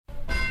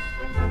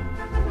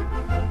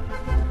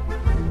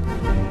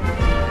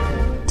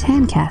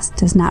TANcast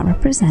does not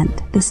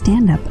represent the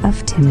stand-up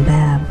of Tim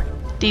Babb.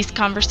 These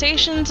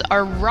conversations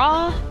are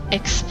raw,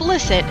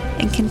 explicit,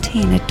 and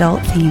contain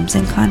adult themes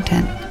and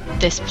content.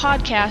 This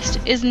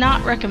podcast is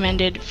not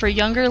recommended for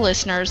younger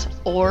listeners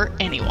or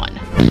anyone.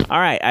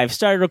 All right, I've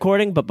started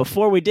recording, but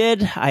before we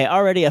did, I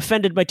already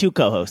offended my two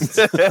co-hosts.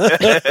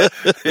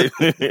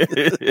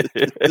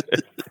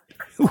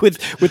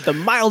 with the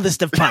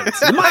mildest of puns.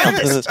 The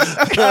mildest.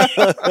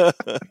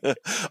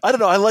 I don't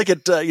know. I like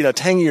it,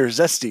 tangy or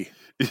zesty.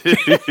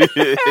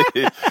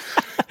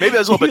 Maybe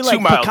that's a little bit too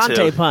mild, picante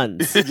too.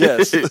 puns.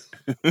 Yes.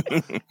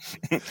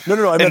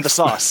 No. I meant the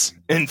sauce.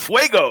 En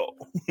fuego.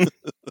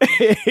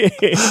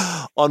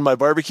 On my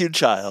barbecued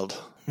child.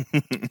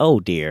 Oh,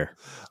 dear.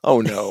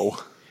 Oh, no.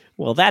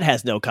 Well, that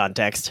has no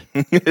context.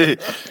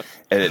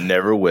 And it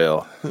never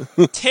will.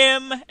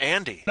 Tim,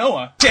 Andy,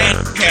 Noah,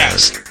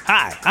 TANcast.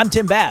 Hi, I'm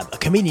Tim Babb, a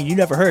comedian you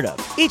never heard of.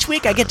 Each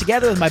week I get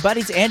together with my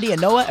buddies Andy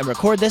and Noah and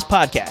record this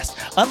podcast.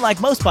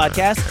 Unlike most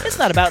podcasts, it's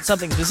not about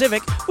something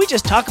specific. We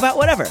just talk about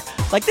whatever.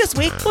 Like this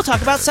week, we'll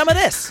talk about some of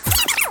this.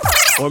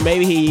 Or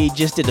maybe he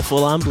just did the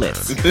full-on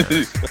blitz.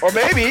 Or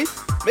maybe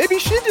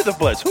she did the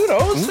blitz. Who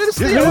knows?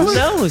 Who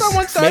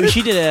knows? Maybe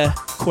she did a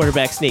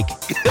quarterback sneak.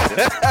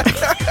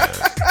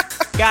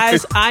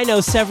 Guys, I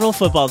know several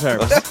football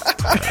terms.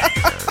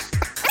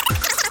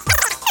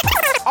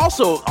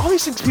 Also, all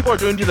these things people are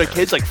doing to their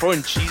kids, like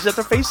throwing cheese at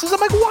their faces, I'm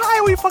like, why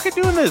are we fucking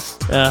doing this?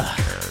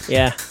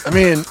 Yeah. I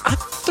mean, I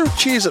threw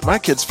cheese at my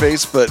kid's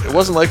face, but it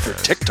wasn't like for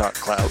TikTok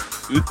clout.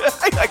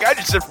 I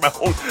just did it for my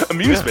own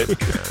amusement.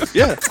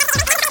 Yeah.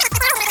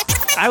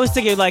 I was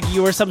thinking like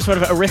you were some sort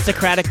of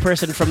aristocratic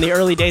person from the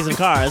early days of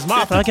cars.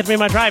 Martha, get me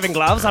my driving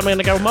gloves. I'm going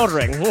to go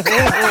motoring.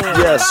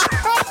 Yes.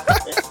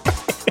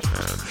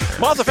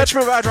 Martha, fetch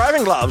me my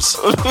driving gloves.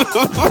 Then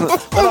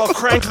I'll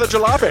crank the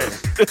jalopy.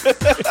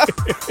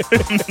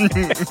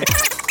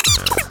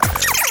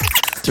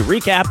 To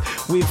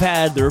recap, we've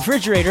had the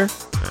refrigerator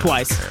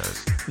twice,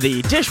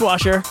 the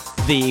dishwasher,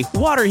 the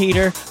water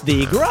heater,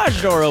 the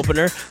garage door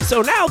opener.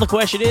 So now the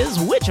question is,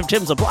 which of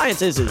Tim's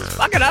appliances is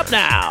fucking up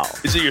now?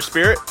 Is it your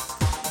spirit?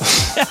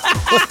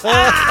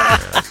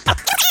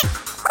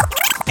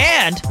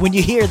 And when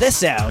you hear this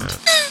sound,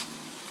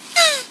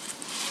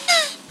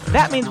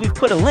 that means we've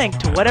put a link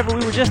to whatever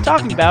we were just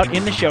talking about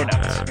in the show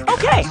notes.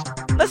 Okay,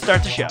 let's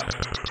start the show.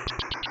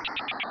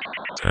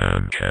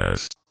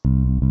 TANcast.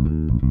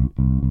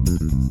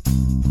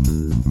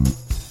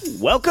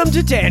 Welcome to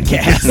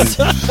TANcast.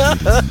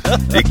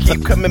 They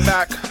keep coming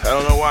back. I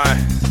don't know why.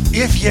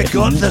 If you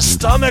got the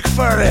stomach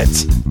for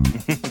it.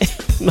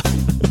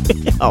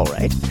 All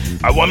right.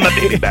 I want my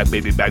baby back,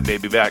 baby back,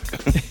 baby back.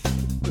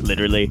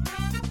 Literally.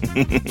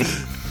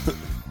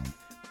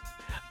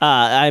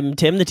 I'm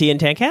Tim, the T in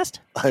TANcast.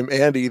 I'm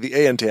Andy, the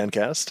A in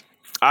TANcast.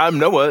 I'm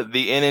Noah,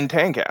 the N in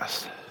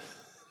TANcast.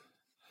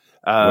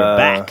 We're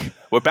back.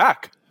 We're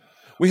back.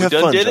 We have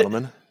fun,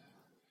 gentlemen.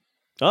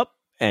 Oh,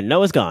 and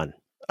Noah's gone.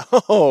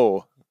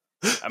 Oh.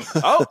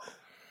 Oh,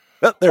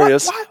 there he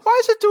is. Why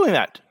is it doing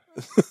that?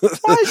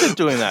 Why is it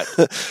doing that?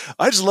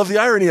 I just love the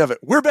irony of it.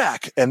 We're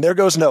back, and there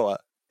goes Noah.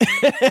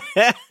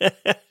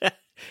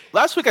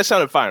 Last week I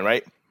sounded fine,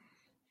 right?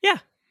 Yeah.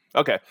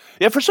 Okay.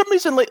 Yeah, for some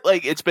reason,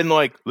 like it's been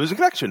like losing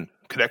connection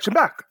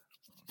back,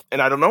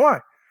 and I don't know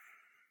why.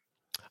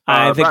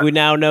 I think we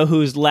now know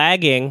who's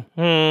lagging.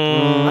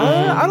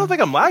 I don't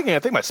think I'm lagging. I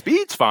think my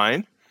speed's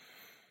fine.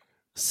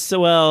 So,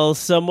 well,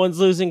 someone's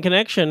losing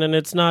connection, and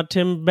it's not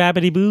Tim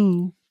Babbity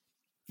Boo.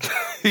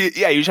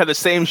 Yeah, you just have the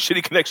same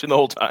shitty connection the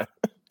whole time.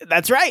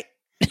 That's right.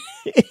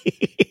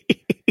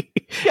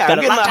 Yeah, I'm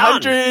getting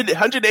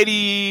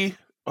 180,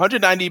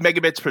 190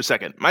 megabits per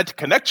second. My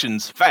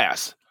connection's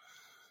fast.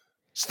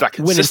 It's not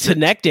consistent. When it's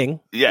connecting.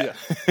 Yeah.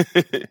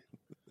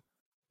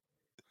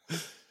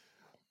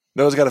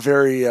 Noah's got a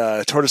very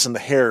tortoise in the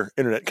hair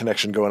internet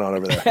connection going on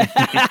over there.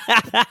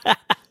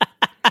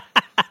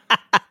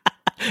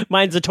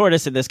 Mine's a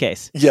tortoise in this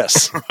case.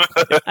 Yes.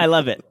 I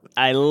love it.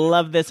 I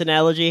love this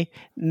analogy.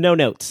 No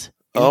notes.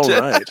 All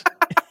right.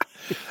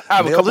 I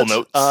have a couple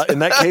notes. In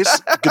that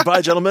case,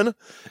 goodbye, gentlemen.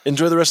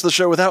 Enjoy the rest of the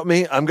show without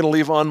me. I'm going to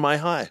leave on my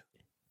high.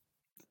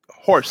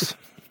 Horse,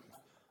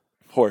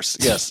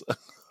 yes.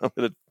 I'm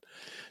going to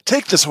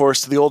take this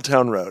horse to the Old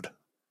Town Road.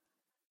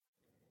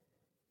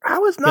 I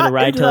was not Gonna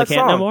ride into till I that can't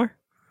song. no more?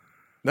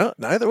 No,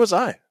 neither was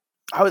I.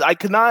 I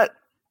could not.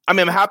 I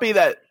mean, I'm happy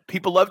that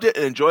people loved it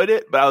and enjoyed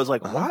it, but I was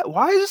like,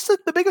 why is this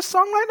the biggest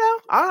song right now?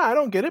 I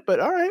don't get it, but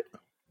all right.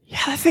 Yeah,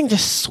 that thing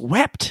just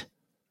swept.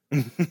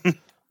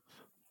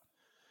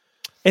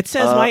 It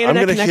says my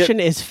internet connection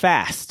is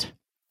fast.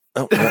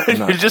 Oh, no, I'm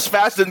not. Just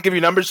fast doesn't give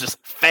you numbers,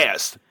 just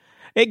fast.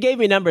 It gave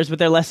me numbers, but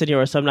they're less than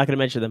yours, so I'm not going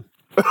to mention them.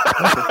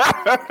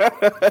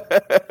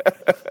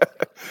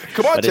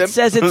 Come on, But Tim. it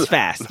says it's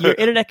fast. Your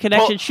internet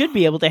connection should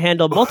be able to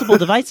handle multiple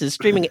devices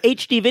streaming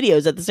HD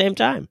videos at the same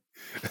time.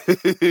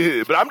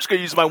 But I'm just going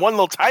to use my one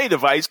little tiny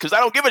device because I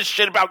don't give a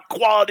shit about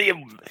quality of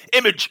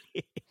image.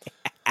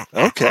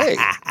 Okay.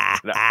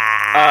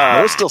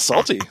 Noah's still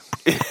salty.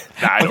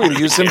 I'm going to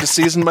use him to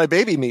season my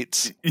baby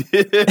meats.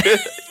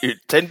 Your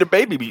tender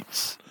baby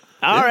meats.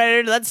 All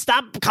right, let's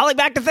stop calling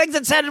back to things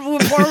that said before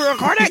we were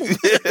recording,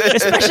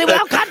 especially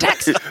without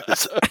context.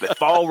 They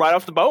fall right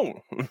off the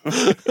bone.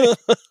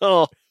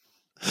 Oh,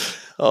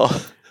 so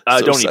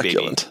don't succulent.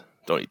 eat baby.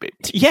 Don't eat baby.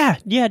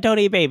 Yeah, don't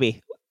eat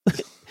baby.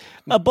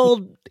 A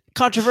bold,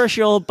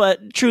 controversial,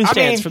 but true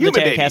stance from the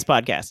human TANcast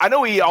baby. podcast. I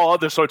know we eat all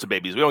other sorts of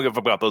babies. We don't give a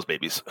fuck about those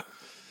babies.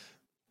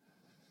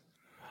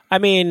 I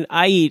mean,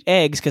 I eat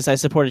eggs because I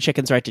support a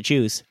chicken's right to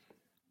choose.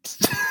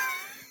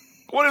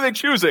 What are they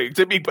choosing?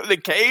 To be put in a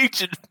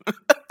cage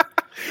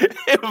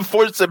and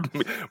forced to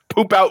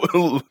poop out?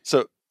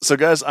 So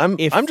guys, I'm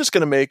just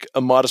going to make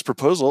a modest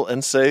proposal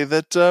and say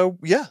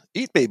that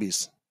eat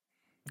babies.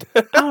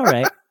 All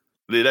right.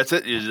 That's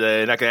it?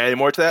 You're not going to add any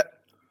more to that?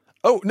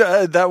 Oh,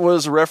 no, that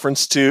was a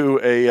reference to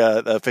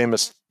a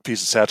famous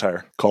piece of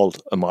satire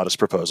called A Modest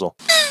Proposal.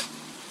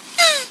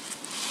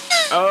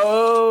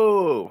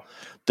 Oh.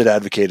 That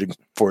advocated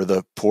for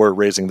the poor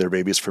raising their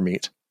babies for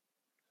meat.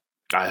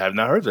 I have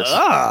not heard this.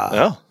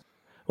 Oh.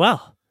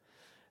 Well,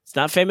 it's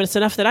not famous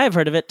enough that I've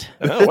heard of it.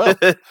 Oh, well.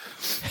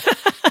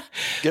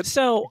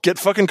 So Get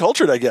fucking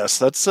cultured, I guess.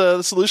 That's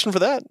the solution for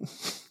that.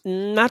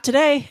 not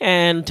today,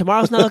 and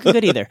tomorrow's not looking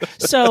good either.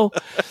 So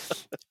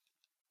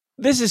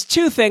this is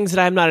two things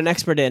that I'm not an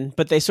expert in,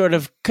 but they sort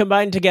of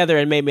combined together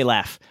and made me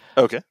laugh.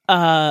 Okay.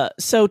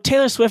 So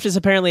Taylor Swift is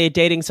apparently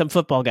dating some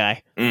football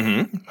guy.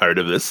 Mm-hmm. Heard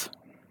of this.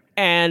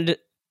 And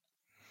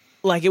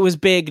like it was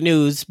big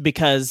news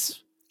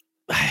because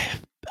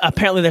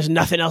apparently there's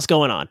nothing else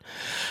going on.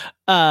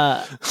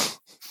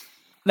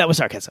 That was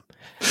sarcasm.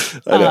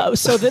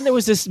 So then there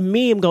was this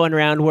meme going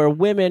around where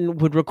women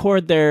would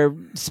record their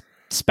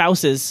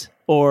spouses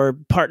or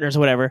partners or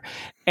whatever,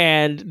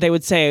 and they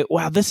would say,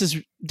 wow, this is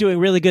doing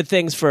really good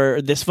things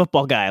for this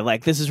football guy.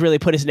 Like, this has really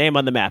put his name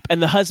on the map.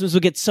 And the husbands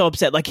would get so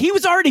upset. Like, he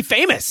was already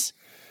famous.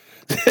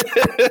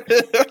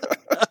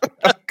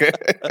 Okay.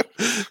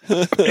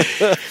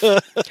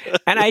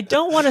 And I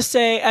don't want to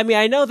say, I mean,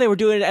 I know they were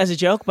doing it as a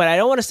joke, but I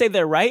don't want to say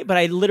they're right, but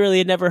I literally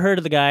had never heard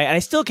of the guy, and I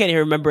still can't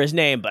even remember his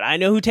name, but I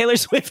know who Taylor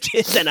Swift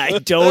is, and I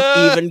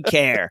don't even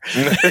care.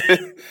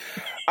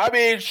 I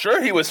mean,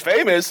 sure, he was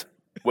famous.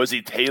 Was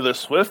he Taylor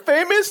Swift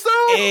famous,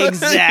 though?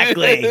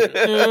 Exactly.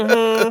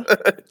 Mm-hmm.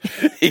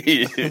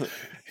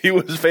 He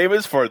was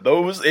famous for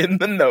those in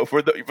the know.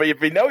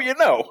 If you know, you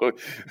know.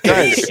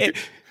 Guys.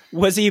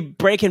 Was he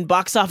breaking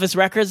box office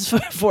records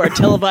for a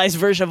televised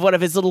version of one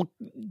of his little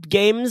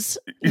games?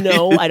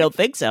 No, I don't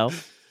think so.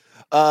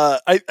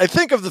 I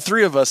think of the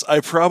three of us,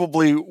 I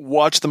probably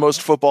watch the most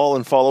football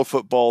and follow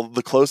football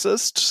the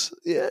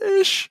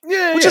closest-ish.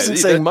 Yeah, which isn't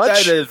saying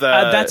much.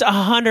 That's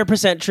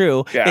 100%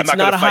 true. Yeah, it's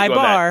not a high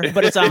bar,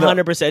 but it's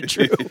 100%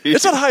 true.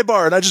 It's not a high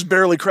bar, and I just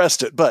barely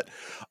crest it. But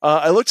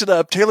I looked it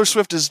up. Taylor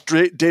Swift is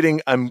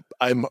dating, I'm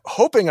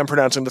hoping I'm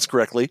pronouncing this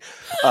correctly,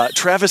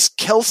 Travis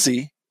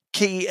Kelce,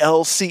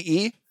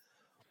 Kelce.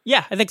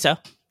 Yeah, I think so.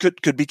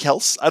 Could be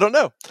Kels. I don't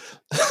know.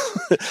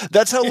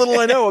 That's how little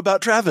I know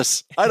about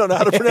Travis. I don't know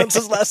how to pronounce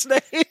his last name.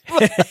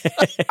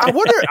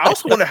 I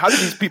also wonder, how did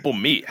these people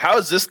meet? How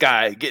is this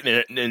guy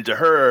getting into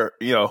her,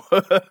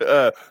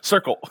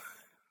 circle?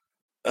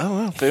 Oh,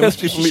 well, famous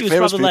people meet She was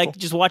famous probably people. like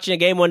just watching a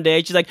game one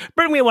day. She's like,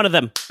 bring me one of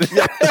them.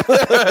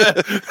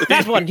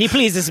 That one. He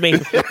pleases me.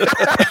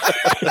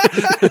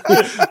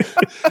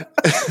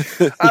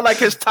 I like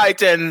his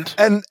tight end.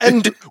 And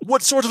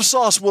what sort of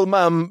sauce will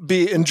Mom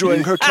be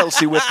enjoying her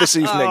Kelsey with this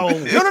evening?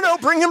 Oh. No,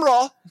 bring him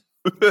raw.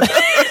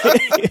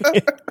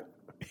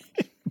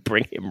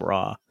 Bring him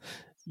raw.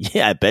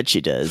 Yeah, I bet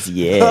she does.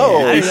 Yeah.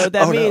 Oh. I don't know what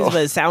that means, No.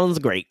 but it sounds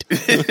great.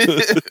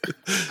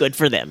 Good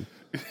for them.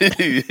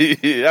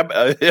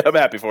 I'm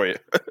happy for you.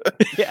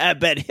 Yeah, I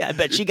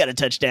bet she got a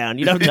touchdown.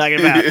 You know what I'm talking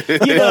about.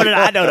 You know what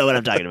I don't know what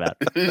I'm talking about.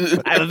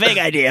 I have a vague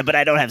idea, but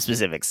I don't have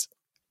specifics.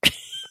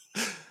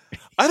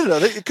 I don't know.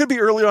 It could be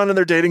early on in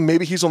their dating.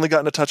 Maybe he's only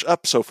gotten a touch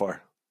up so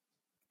far.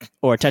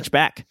 Or touch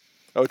back.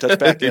 Oh, touch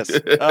back, yes.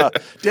 Damn it, Or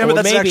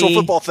that's an actual maybe-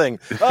 football thing.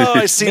 Oh,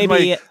 I cede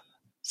Maybe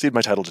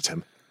my title to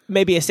Tim.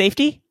 maybe a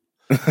safety?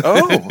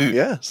 Oh,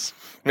 yes.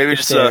 Maybe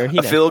just There,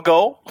 a field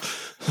goal.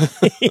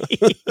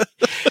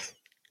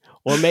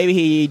 Or maybe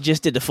he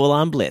just did a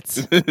full-on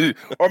blitz.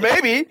 Or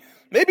maybe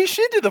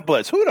she did the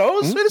blitz. Who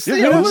knows? It's, Yeah,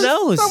 you know, Who it's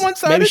knows? not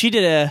one-sided. Maybe she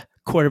did a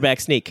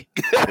quarterback sneak.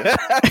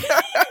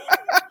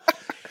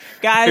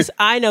 Guys,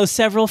 I know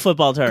several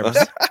football terms.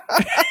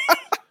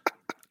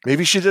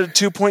 Maybe she did a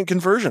 2-point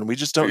conversion. We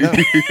just don't know.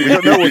 We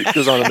don't know what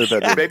goes on in their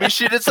bedroom. Maybe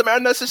she did some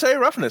unnecessary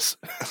roughness.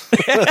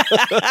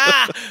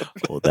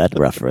 Oh, that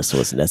roughness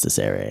was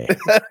necessary.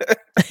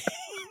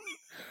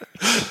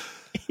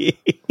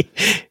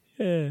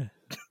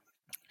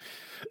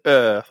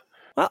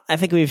 Well, I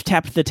think we've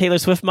tapped the Taylor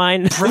Swift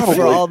mine Probably.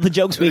 for all the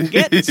jokes we can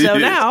get. So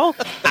now,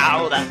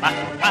 How the fuck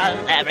was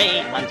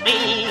everyone's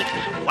week?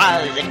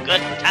 Was it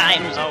good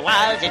times or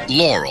was it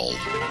Laurel.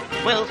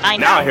 We'll find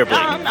Now I out hear Blake.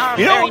 on our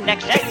You know- very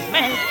next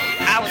segment.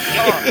 How was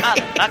your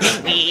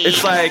motherfucking week?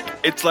 It's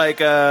like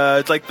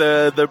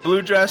the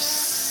blue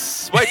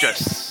dress, white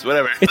dress,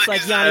 whatever. it's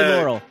like Yanni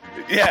Laurel.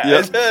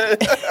 Yeah.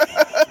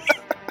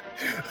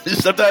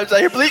 Sometimes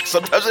I hear bleak,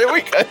 sometimes I hear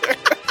weak.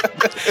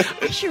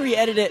 I should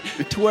re-edit it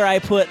to where I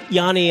put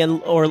Yanni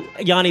or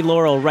Yanni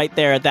Laurel right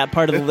there at that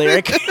part of the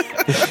lyric.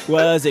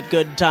 Was it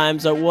good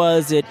times or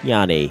was it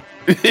Yanni?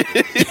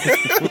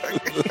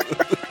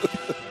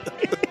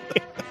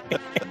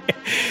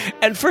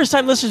 And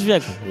first-time listeners will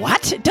be like,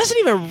 what? It doesn't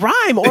even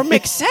rhyme or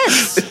make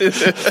sense.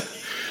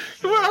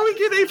 Well, are we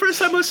getting any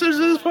first-time listeners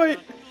at this point?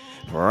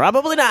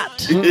 Probably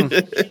not.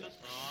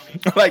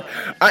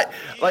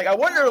 I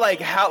wonder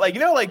how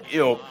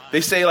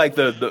they say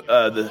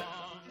the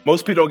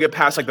most people don't get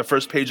past like the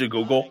first page of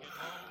Google.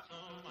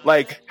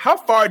 Like, how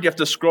far do you have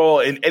to scroll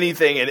in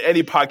anything in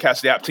any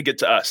podcast app to get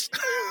to us?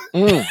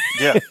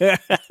 Yeah.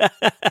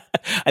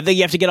 I think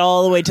you have to get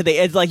all the way to the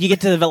edge. Like, you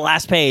get to the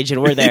last page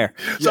and we're there.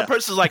 Some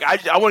person's like,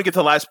 I want to get to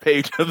the last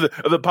page of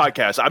the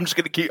podcast. I'm just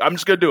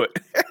gonna do it.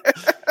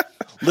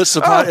 List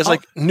of pod is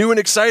like new and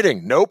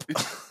exciting. Nope.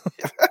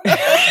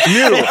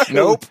 New.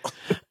 Nope.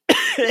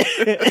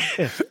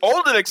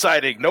 Old and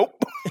exciting.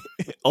 Nope.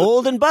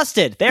 Old and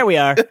busted. There we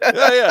are.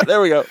 Yeah.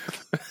 There we go.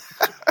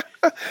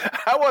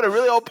 I want a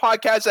really old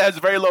podcast that has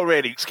very low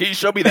ratings. Can you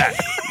show me that?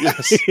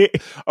 Yes.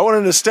 I want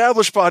an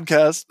established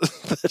podcast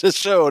that has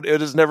shown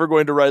it is never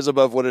going to rise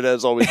above what it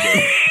has always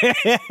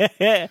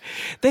been.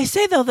 They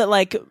say, though, that,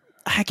 like,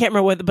 I can't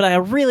remember what, but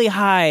a really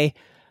high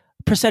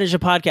percentage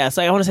of podcasts,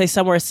 like, I want to say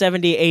somewhere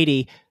 70,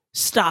 80,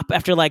 stop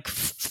after, like,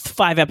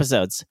 5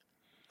 episodes.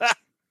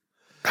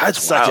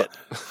 That's Suck wild.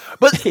 it.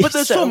 But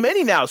there's so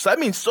many now. So that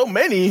means so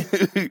many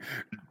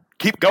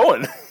keep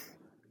going.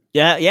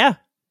 Yeah.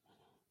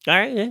 All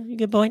right, yeah,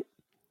 good point.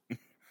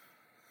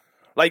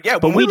 Like, yeah,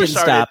 But when we were didn't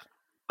started, stop.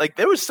 like,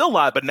 there was still a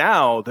lot, but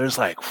now there's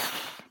like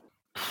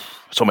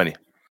so many.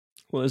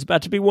 Well, there's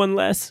about to be one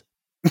less.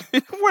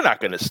 We're not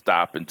going to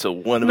stop until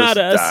one of Not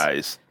us us.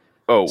 dies.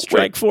 Oh,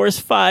 Strike Force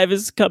 5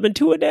 is coming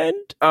to an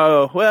end.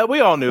 Oh, well, we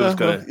all knew it was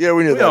going to. Yeah,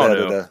 we knew that. all had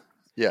knew. it,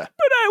 yeah.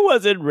 But I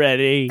wasn't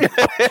ready.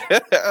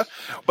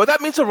 But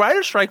that means the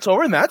writer's strike's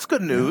over, and that's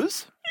good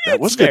news. That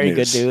was Very good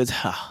news. good news.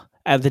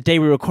 And the day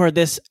we record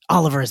this,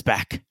 Oliver is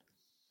back.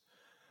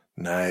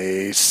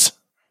 Nice.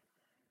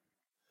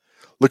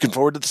 Looking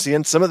forward to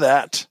seeing some of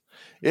that.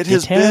 It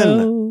has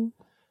been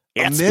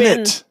a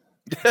minute.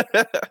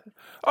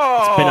 Oh,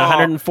 It's been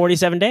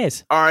 147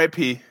 days.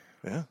 R.I.P.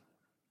 Yeah.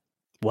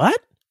 What?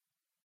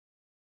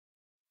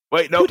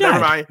 Wait, no, Who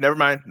died? never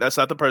mind. That's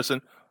not the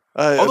person.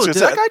 I was Oh, gonna did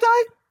say, that guy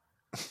die?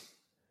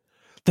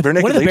 Bare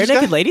One of the Bare Ladies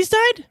Naked guy? Ladies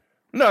died?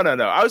 No.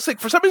 I was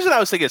thinking, for some reason, I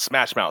was thinking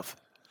Smash Mouth.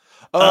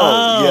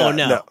 Oh, yeah,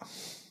 no.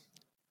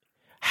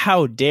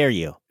 How dare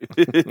you?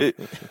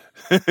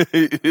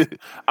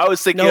 I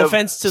was thinking. No of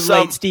offense to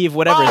some late Steve,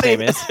 whatever his body-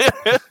 name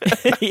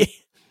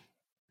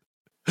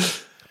is.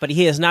 But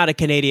he is not a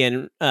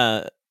Canadian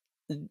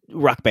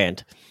rock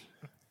band.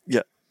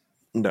 Yeah.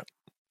 No.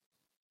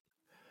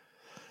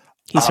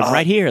 He's from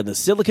right here in the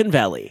Silicon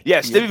Valley.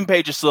 Yeah, Stephen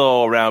Page is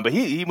still around, but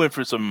he went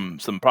for some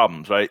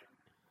problems, right?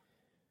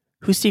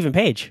 Who's Stephen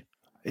Page?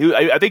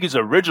 I think he's the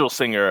original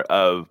singer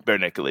of Bare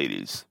Naked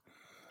Ladies.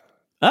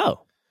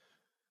 Oh.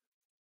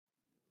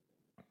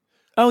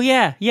 Oh,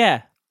 yeah.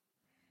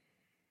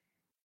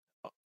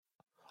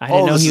 I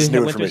didn't know this he is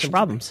new went through information some for me.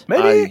 problems.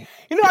 Maybe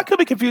I could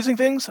be confusing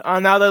things.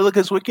 Now that I look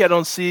at his wiki, I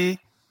don't see.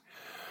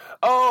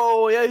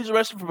 Oh yeah, he's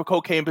arrested for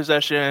cocaine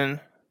possession.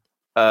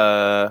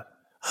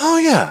 Oh,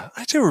 yeah.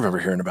 I do remember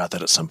hearing about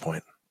that at some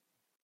point.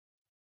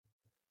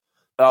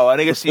 Oh,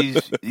 and I guess he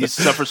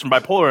suffers from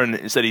bipolar,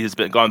 and said he has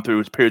gone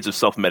through periods of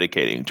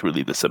self-medicating to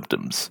relieve the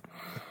symptoms.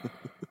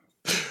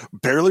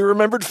 Barely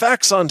remembered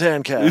facts on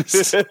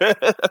TANcast.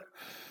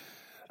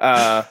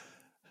 But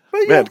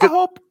yeah, Man, I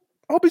hope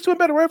he's doing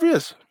better wherever he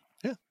is.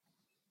 Yeah.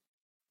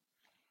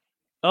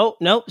 Oh,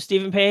 nope.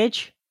 Stephen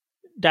Page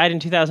died in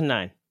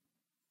 2009.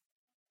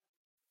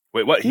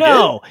 Wait, what?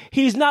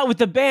 He's not with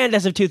the band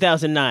as of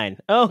 2009.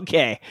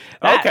 Okay.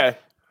 Okay.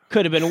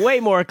 Could have been way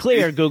more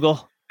clear,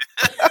 Google.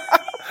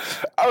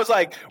 I was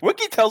like,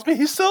 Wiki tells me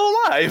he's still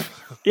alive.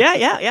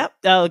 Yeah.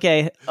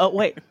 Okay. Oh,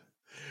 wait.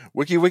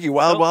 Wiki,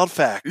 wild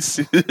facts.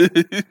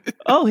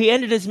 Oh, he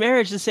ended his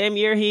marriage the same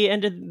year he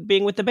ended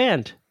being with the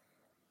band.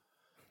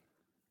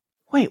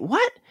 Wait,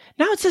 what?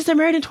 Now it says they're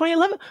married in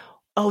 2011?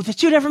 Oh, the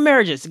 2 different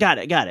marriages. Got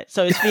it.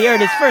 So he aired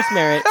his first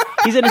marriage.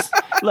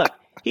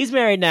 He's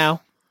married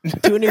now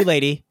to a new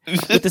lady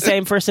with the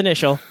same first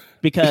initial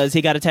because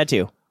he got a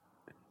tattoo.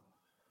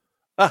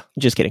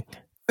 Just kidding.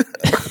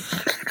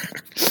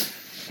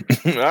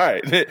 All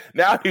right.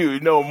 Now you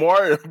know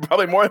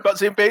probably more about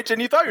St. Page than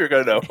you thought you were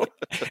going to know.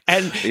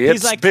 And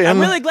he's like, I'm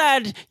really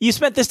glad you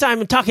spent this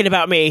time talking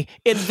about me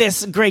in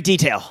this great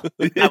detail.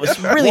 I was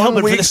really One hoping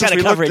for week this since kind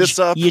of we looked coverage, this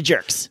up. you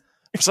jerks.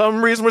 For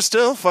some reason, we're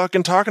still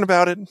fucking talking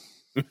about it.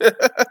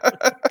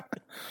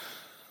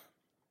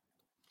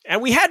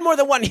 And we had more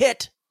than one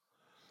hit.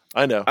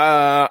 I know.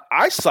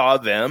 I saw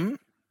them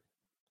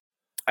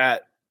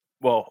at,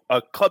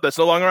 a club that's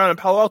no longer around in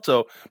Palo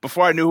Alto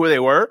before I knew who they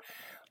were.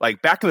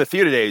 Like back in the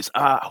theater days.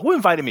 Who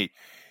invited me?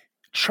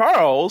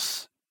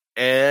 Charles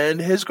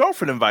and his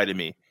girlfriend invited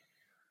me.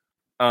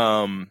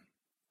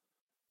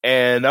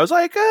 And I was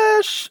like,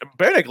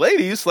 bare neck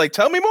ladies, like,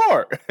 tell me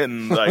more.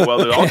 And like, well,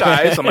 they're all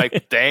guys. I'm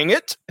like, dang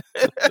it.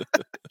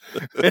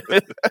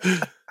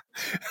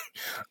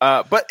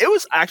 But it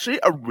was actually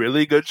a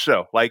really good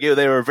show. Like,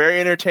 they were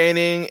very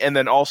entertaining, and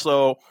then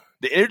also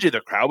the energy of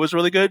the crowd was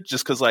really good.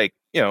 Just because, like,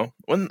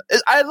 when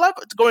I love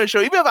going to a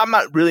show, even if I'm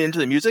not really into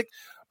the music,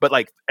 but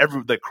like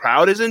the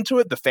crowd is into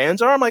it, the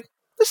fans are. I'm like,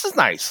 this is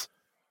nice.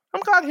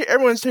 I'm glad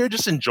everyone's here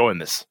just enjoying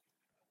this.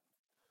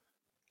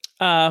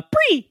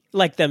 Bree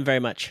liked them very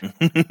much.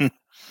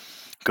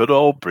 Good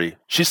old Bree.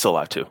 She's still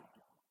alive too.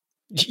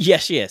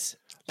 Yes, she is.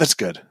 That's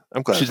good.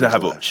 I'm glad She's not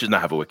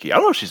have a wiki. I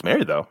don't know if she's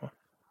married though.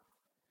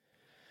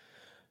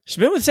 She's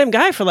been with the same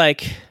guy for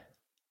like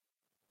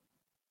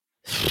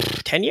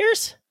 10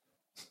 years.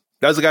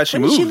 That was the guy she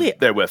moved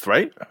there with,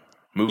 right?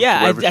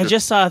 Yeah, I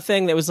just saw a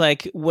thing that was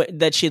like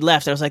that she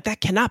left. I was like, that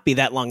cannot be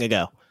that long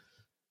ago.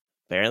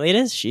 Apparently it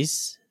is.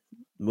 She's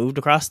moved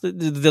across the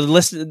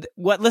list.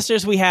 What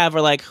listeners we have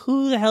are like,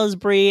 who the hell is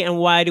Bree and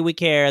why do we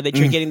care that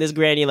you're getting this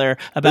granular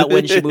about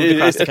when she moved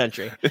across the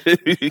country?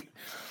 Bree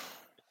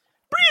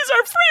is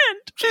our friend.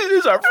 She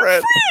is our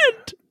friend.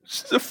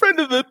 She's a friend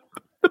of the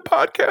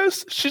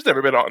podcast. She's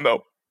never been on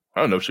though.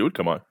 I don't know if she would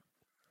come on.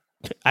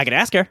 I could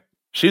ask her.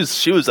 She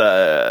was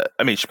I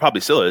mean, she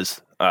probably still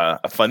is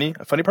a funny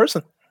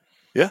person.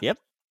 Yeah. Yep.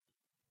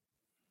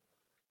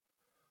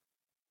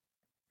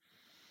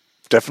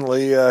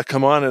 Definitely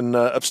come on and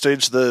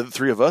upstage the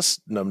three of us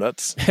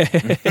numbnuts.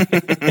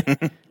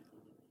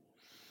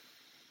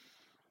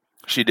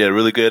 She did a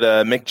really good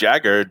Mick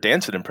Jagger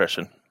dancing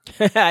impression.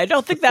 I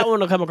don't think that one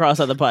will come across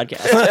on the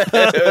podcast.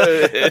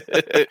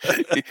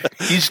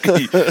 You just got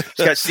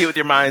to see it with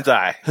your mind's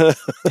eye.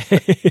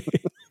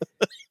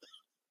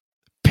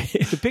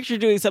 Picture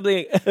doing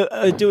something,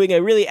 doing a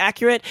really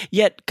accurate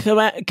yet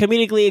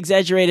comedically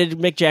exaggerated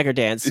Mick Jagger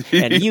dance,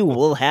 and you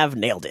will have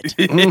nailed it.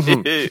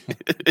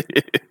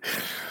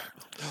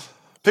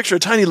 Picture a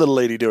tiny little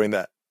lady doing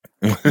that.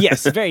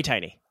 Yes, very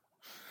tiny.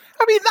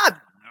 I mean, not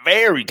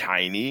very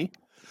tiny.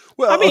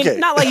 Well, I mean, okay.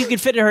 not like you could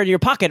fit her in your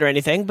pocket or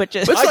anything, but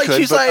just. But I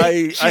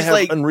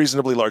have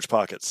unreasonably large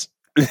pockets.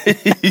 I'm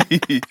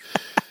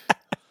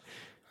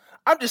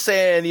just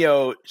saying,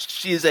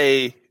 she's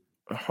I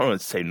don't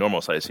want to say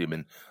normal sized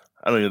human.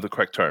 I don't know the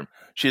correct term.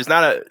 She's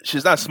not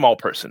a small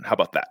person. How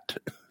about that?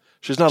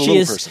 She's not a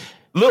little person.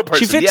 Little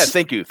person. Yes,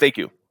 thank you.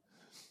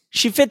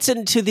 She fits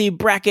into the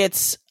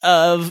brackets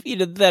of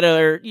that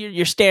are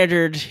your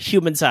standard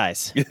human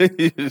size.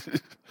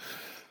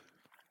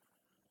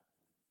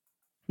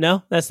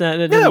 No, that's not.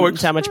 That doesn't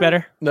sound much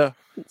better. No.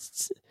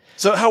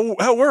 So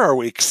how were our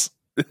weeks?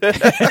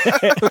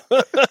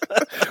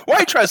 Why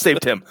you try to save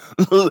Tim?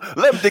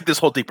 Let him dig this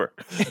hole deeper.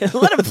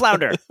 Let him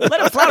flounder.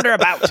 Let him flounder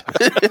about.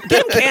 Get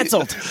him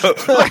canceled.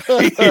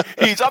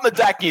 He's on the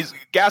deck. He's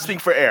gasping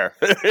for air.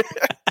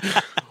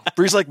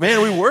 Bree's like,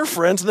 man, we were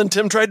friends, and then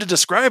Tim tried to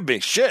describe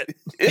me. Shit.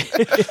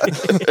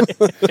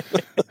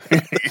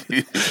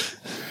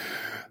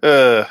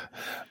 Okay.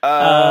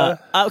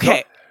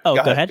 Go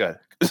ahead.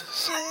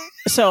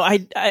 So I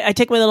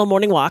take my little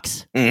morning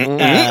walks. Mm-hmm.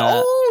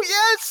 Oh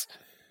yes.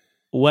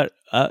 What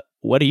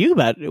are you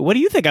about? What do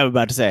you think I'm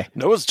about to say?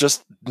 Noah's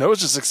just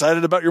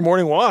excited about your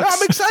morning walks. No,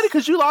 I'm excited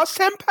because you lost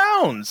 10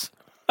 pounds.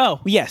 Oh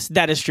yes,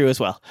 that is true as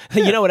well.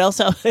 Yeah. You know what else?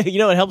 You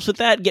know what helps with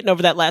that? Getting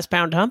over that last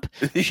pound hump.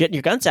 Shitting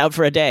your guts out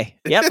for a day.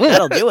 Yep,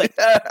 that'll do it.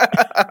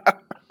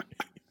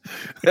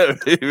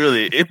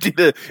 Really empty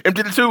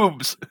the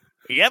tubes.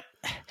 Yep.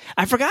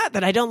 I forgot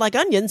that I don't like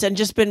onions and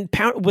just been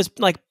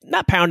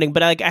not pounding,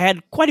 but I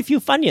had quite a few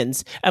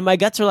Funyuns, and my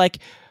guts are like,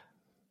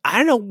 I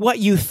don't know what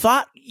you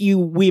thought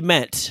we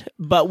meant,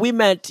 but we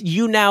meant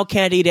you now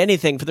can't eat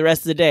anything for the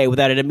rest of the day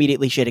without it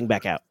immediately shitting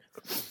back out.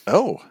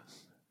 Oh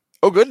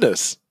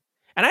goodness.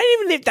 And I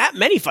didn't even eat that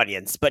many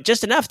Funyuns, but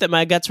just enough that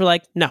my guts were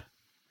like, no.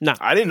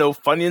 I didn't know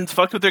Funyuns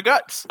fucked with their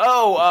guts.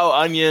 Oh,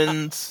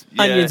 onions.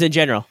 Yeah. Onions in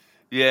general.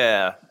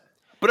 Yeah.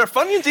 But are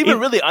Funyuns even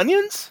really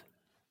onions?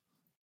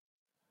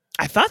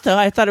 I thought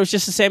it was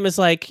just the same as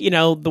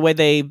the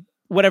way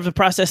whatever the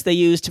process they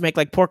use to make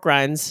like pork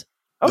rinds.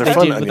 Okay. They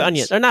do with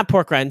onions. Or not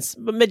pork rinds,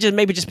 but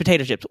maybe just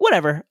potato chips.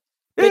 Whatever.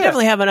 Yeah. They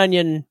definitely have an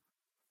onion.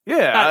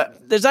 Yeah.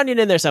 There's onion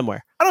in there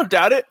somewhere. I don't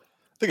doubt it.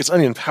 I think it's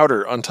onion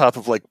powder on top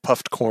of like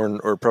puffed corn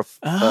or something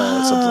like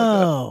that.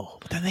 Oh,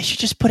 then they should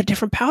just put a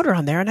different powder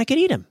on there and I could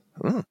eat them.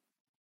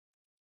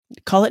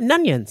 Call it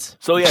onions.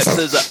 So yeah, it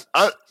says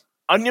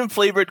onion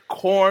flavored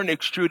corn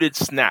extruded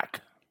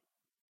snack.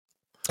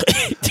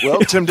 Well,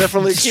 Tim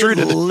definitely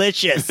extruded.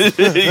 Delicious.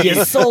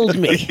 You sold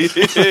me.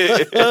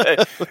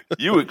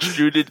 You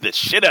extruded the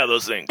shit out of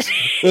those things.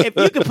 If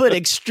you could put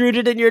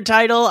extruded in your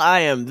title,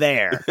 I am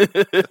there.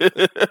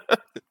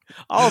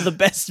 All the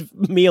best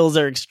meals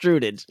are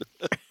extruded.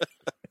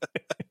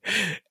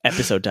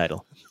 Episode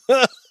title.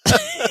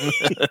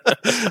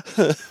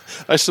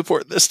 I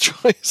support this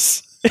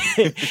choice.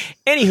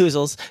 Any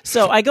hoozles.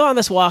 So I go on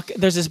this walk.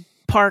 There's this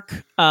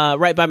park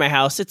right by my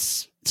house.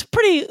 It's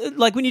pretty,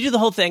 like when you do the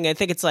whole thing, I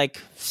think it's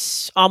like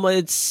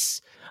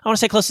almost, I want to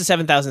say close to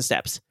 7,000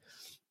 steps.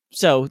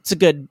 So it's a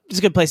good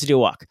place to do a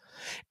walk.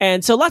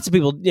 And so lots of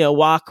people,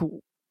 walk,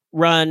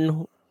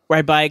 run,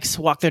 ride bikes,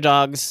 walk their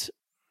dogs.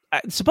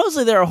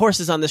 Supposedly there are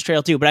horses on this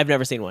trail too, but I've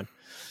never seen one.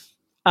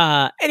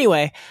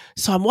 Anyway,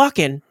 so I'm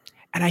walking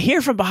and I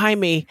hear from behind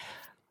me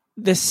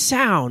this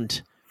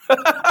sound.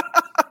 That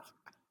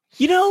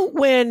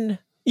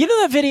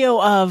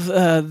video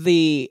of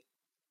the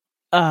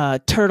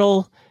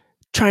turtle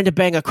trying to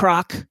bang a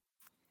croc?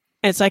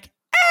 And it's like,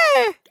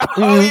 eh.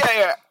 Oh,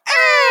 yeah.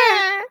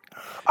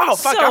 Oh,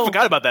 fuck, I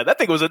forgot about that. That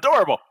thing was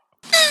adorable.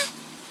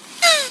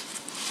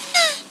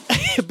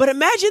 But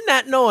imagine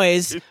that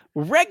noise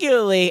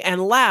regularly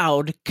and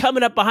loud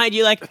coming up behind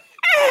you like,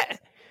 eh.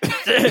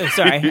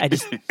 Sorry, I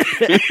just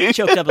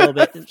choked up a little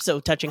bit. It's so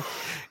touching.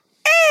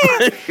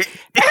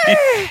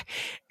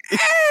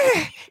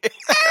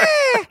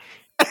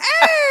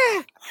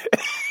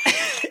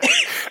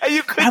 And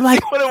you couldn't see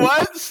what it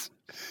was?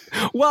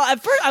 Well,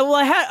 at first,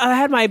 I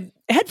had my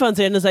headphones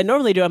in as I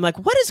normally do. I'm like,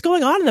 what is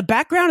going on in the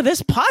background of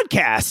this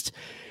podcast?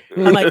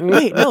 I'm like,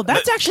 wait, no,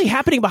 that's actually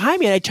happening behind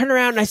me. And I turn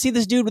around and I see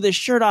this dude with his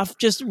shirt off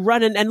just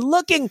running and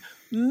looking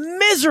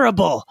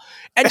miserable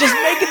and just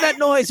making that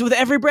noise with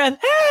every breath.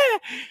 And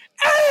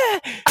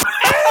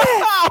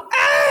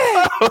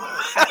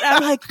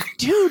I'm like,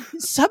 dude,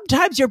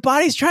 sometimes your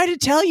body's trying to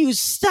tell you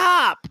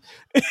stop.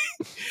 And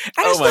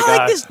it's not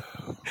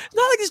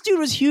like this dude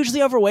was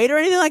hugely overweight or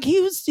anything. Like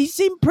he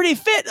seemed pretty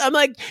fit. I'm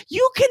like,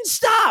 you can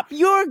stop.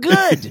 You're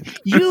good.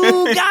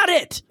 You got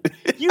it.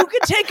 You can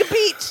take a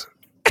beat.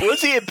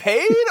 Was he in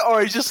pain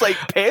or just like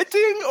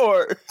panting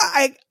or?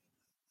 I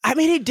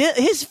mean, he did.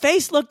 His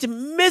face looked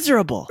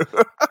miserable.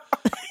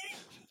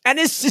 And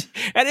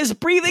his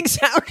breathing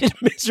sounded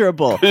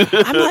miserable.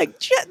 I'm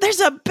like, there's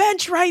a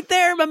bench right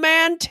there, my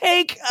man.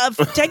 Take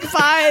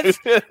 5.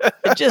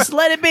 And just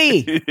let it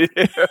be.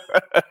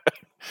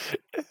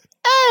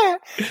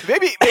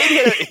 Maybe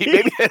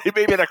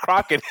he had a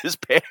crock in his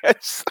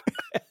pants.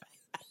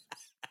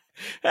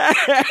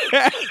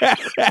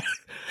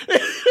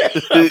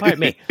 Pardon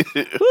me.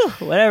 Whew,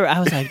 whatever. I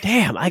was like,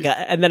 damn,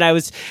 and then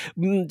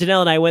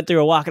Danelle and I went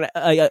through a walk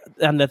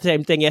on the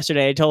same thing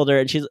yesterday. I told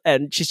her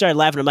and she started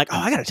laughing. I'm like, oh,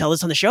 I got to tell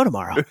this on the show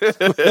tomorrow.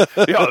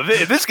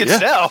 This can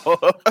sell.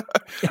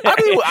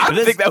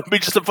 I think that would be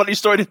just a funny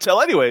story to tell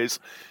anyways.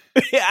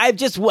 I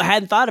just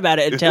hadn't thought about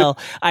it until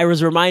I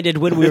was reminded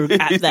when we were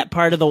at that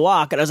part of the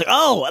walk. And I was like,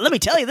 oh, let me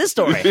tell you this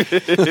story.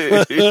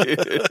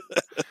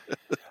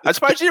 I'm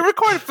surprised you didn't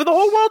record it for the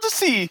whole world to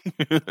see.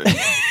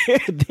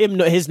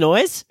 His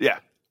noise? Yeah.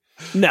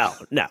 No.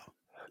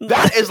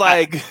 That is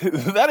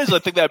the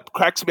thing that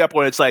cracks me up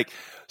when it's like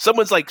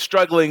someone's like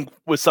struggling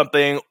with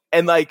something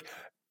and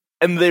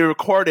they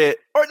record it,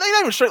 or not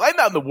even struggling,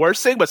 not the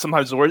worst thing, but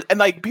sometimes the worst. And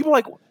like people are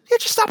like, yeah,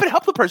 just stop and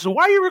help the person.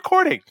 Why are you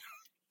recording?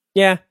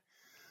 Yeah.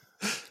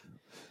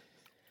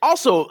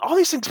 Also, all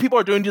these things people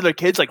are doing to their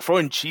kids, like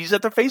throwing cheese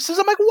at their faces.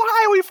 I'm like,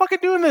 why are we fucking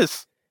doing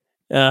this?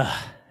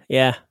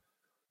 Yeah.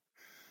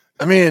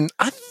 I mean,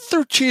 I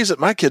threw cheese at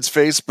my kid's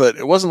face, but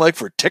it wasn't like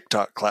for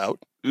TikTok clout.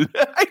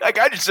 I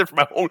just did it for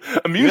my own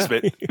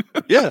amusement.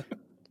 Yeah.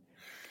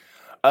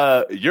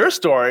 Your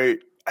story,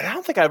 I don't know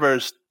if I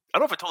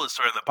told this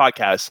story in the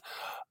podcast.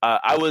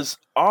 I was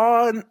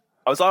on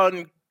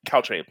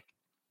Caltrain.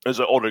 There's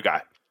an older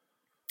guy.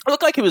 It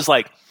looked like he was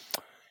like,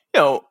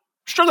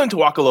 struggling to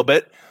walk a little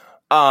bit.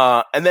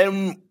 And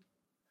then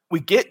we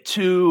get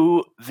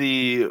to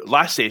the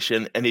last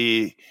station and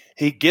he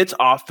gets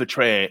off the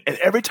train, and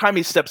every time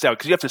he steps down,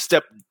 because you have to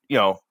step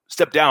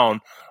down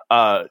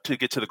to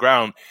get to the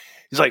ground,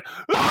 he's like,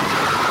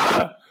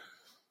 ah!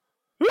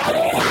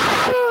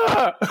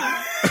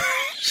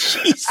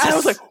 Jesus. And I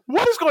was like,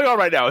 what is going on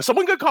right now? Is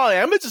someone going to call an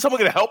ambulance? Is someone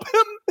going to help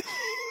him?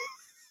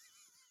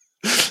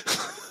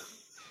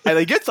 And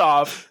he gets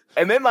off,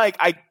 and then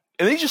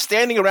he's just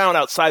standing around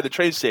outside the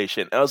train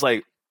station. And I was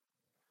like,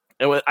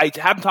 and when I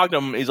haven't talked to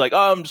him, he's like,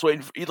 oh, I'm just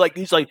waiting. He's like,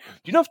 do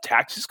you know if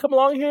taxis come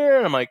along here?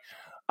 And I'm like,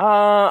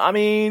 I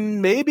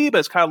mean, maybe, but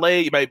it's kind of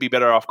late. You might be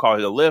better off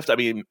calling a Lyft. I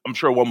mean, I'm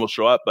sure one will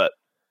show up, but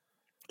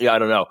yeah, I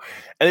don't know.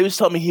 And he was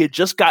telling me he had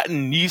just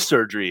gotten knee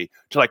surgery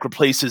to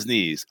replace his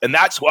knees, and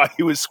that's why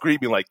he was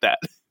screaming like that.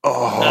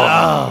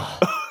 Oh,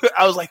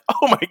 I was like,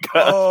 oh my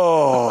god.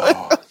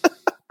 Oh,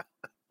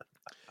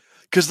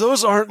 because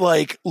those aren't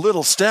like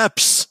little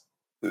steps.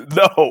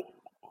 No.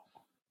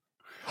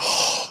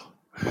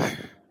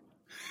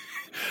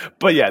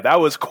 But yeah, that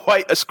was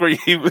quite a scream.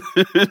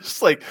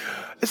 It's like,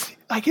 is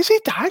he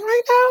dying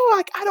right now?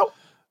 Like, I don't.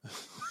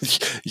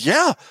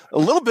 Yeah, a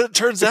little bit, it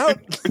turns out.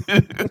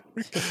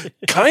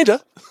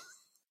 Kinda.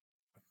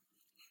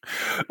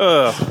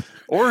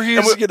 Or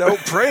he's,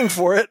 praying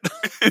for it.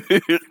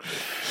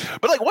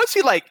 But once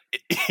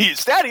he's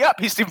standing up,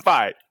 he seemed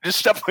fine.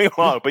 Just shuffling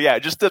along. But yeah,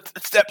 just the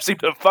steps seemed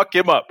to fuck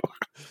him up.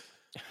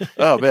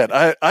 Oh man,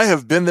 I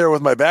have been there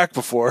with my back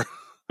before.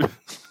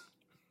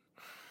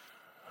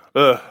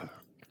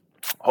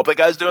 Hope that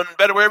guy's doing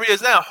better wherever he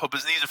is now. Hope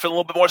his knees are feeling a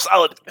little bit more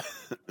solid.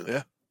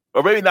 Yeah.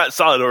 Or maybe not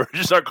solid, or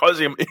just start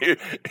causing him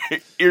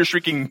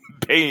ear-shrieking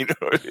pain.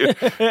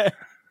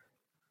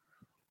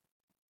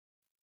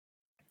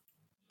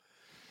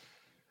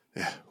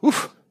 Yeah.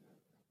 Oof.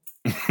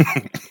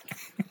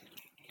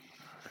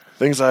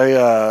 Things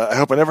I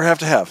hope I never have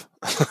to have.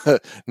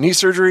 Knee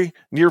surgery,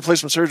 knee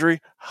replacement surgery,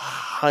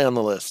 high on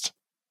the list.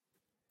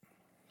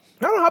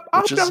 I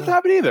don't have to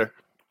have it either.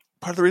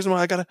 Part of the reason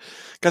why I gotta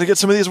get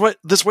some of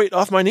this weight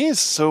off my knees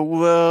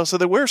so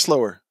they wear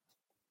slower.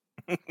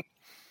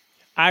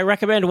 I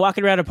recommend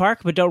walking around a park,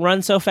 but don't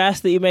run so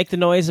fast that you make the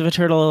noise of a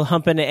turtle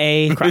humping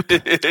a croc.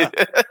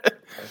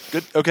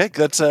 Good. Okay,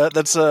 that's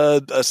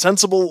a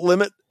sensible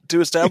limit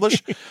to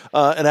establish,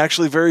 and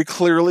actually very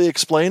clearly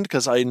explained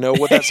because I know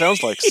what that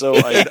sounds like, so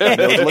I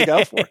know what to look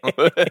out for.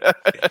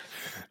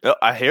 No,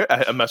 I hear.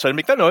 I'm not trying to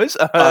make that noise.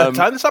 Time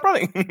to stop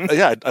running.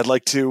 Yeah, I'd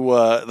like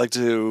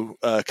to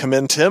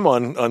commend Tim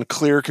on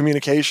clear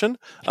communication.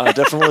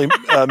 Definitely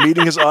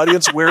meeting his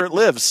audience where it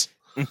lives.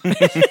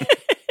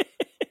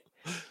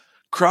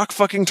 Croc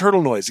fucking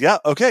turtle noise. Yeah.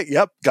 Okay.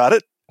 Yep. Got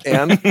it.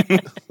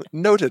 And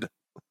noted.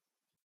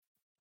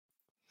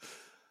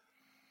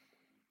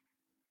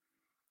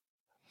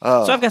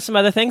 So I've got some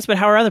other things, but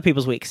how are other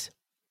people's weeks?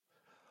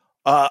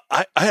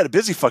 I had a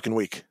busy fucking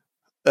week.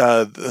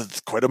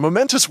 Quite a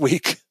momentous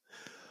week.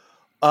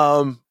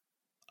 When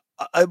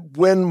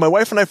my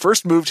wife and I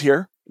first moved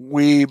here,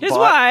 we His bought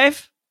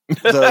wife.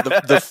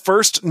 the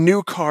first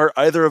new car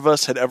either of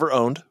us had ever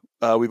owned.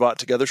 We bought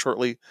together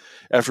shortly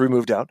after we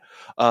moved out.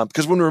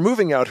 Because when we were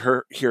moving out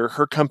here,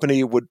 her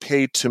company would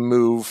pay to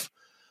move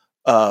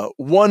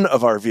one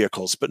of our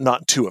vehicles, but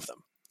not two of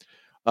them.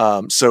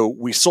 So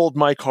we sold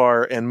my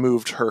car and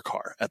moved her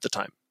car at the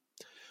time.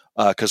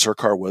 Because her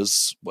car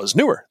was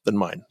newer than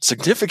mine,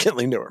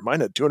 significantly newer.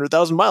 Mine had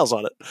 200,000 miles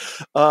on it.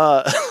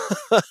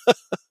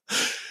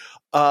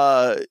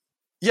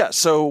 Yeah,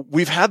 so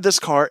we've had this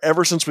car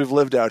ever since we've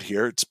lived out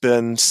here. It's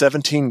been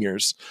 17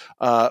 years.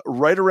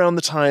 Right around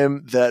the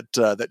time that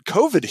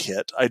COVID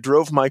hit, I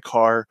drove my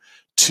car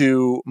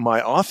to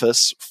my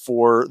office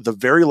for the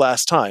very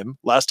last time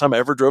I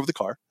ever drove the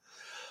car.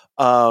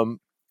 And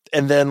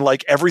then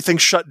like everything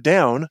shut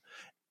down,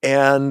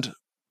 and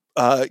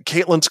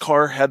Caitlin's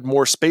car had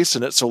more space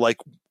in it, so like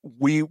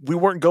we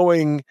weren't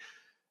going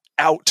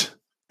out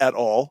at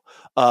all.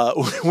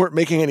 We weren't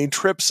making any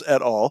trips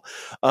at all.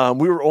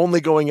 We were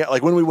only going out,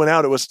 like when we went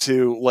out, it was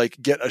to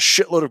like get a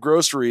shitload of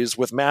groceries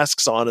with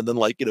masks on, and then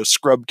like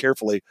scrub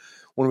carefully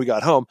when we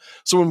got home.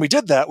 So when we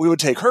did that, we would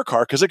take her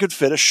car because it could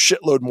fit a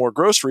shitload more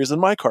groceries than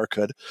my car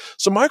could.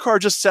 So my car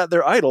just sat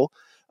there idle.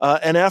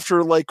 And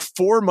after like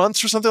 4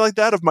 months or something like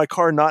that of my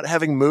car not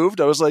having moved,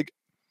 I was like,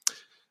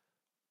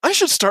 I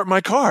should start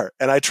my car.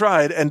 And I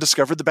tried and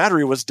discovered the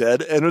battery was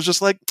dead. And it was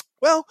just like,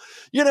 well,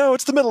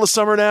 it's the middle of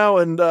summer now.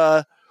 And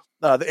the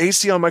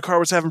AC on my car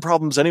was having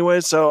problems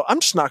anyway. So I'm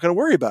just not going to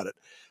worry about it.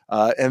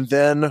 And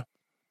then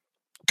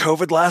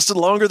COVID lasted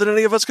longer than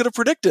any of us could have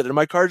predicted. And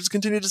my car just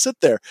continued to sit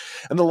there.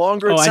 And the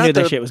longer it sat there. I knew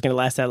that shit was going to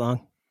last that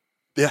long.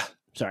 Yeah.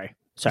 Sorry.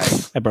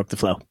 I broke the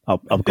flow. I'll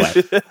go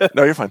ahead.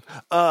 No, you're fine.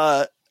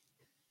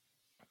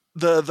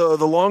 The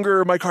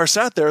longer my car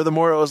sat there, the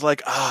more I was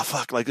like,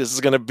 fuck, like this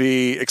is going to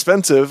be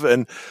expensive.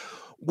 And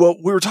well,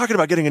 we were talking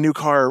about getting a new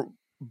car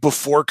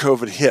before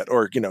COVID hit,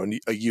 or,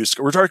 a used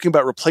car. We're talking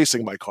about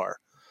replacing my car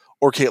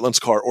or Caitlin's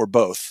car or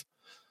both,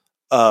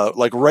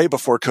 like right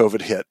before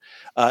COVID hit.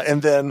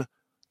 And then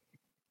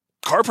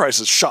car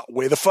prices shot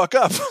way the fuck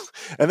up.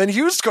 And then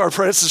used car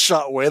prices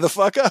shot way the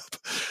fuck up.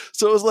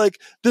 So it was like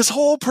this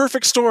whole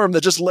perfect storm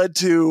that just led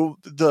to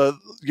the,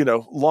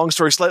 long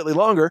story slightly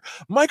longer,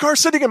 my car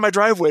sitting in my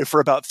driveway for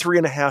about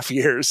 3.5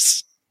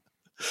 years.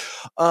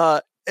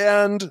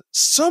 And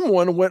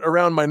someone went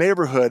around my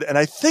neighborhood, and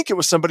I think it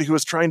was somebody who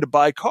was trying to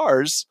buy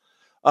cars,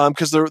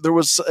 because there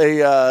was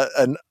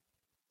an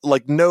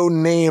like no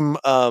name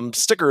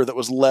sticker that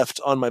was left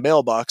on my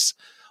mailbox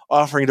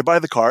offering to buy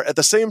the car at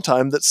the same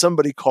time that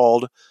somebody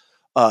called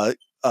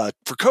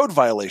for code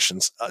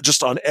violations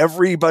just on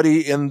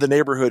everybody in the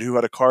neighborhood who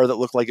had a car that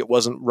looked like it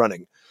wasn't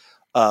running.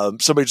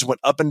 Somebody just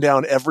went up and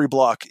down every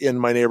block in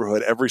my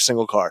neighborhood, every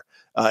single car,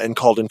 and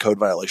called in code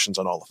violations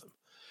on all of them.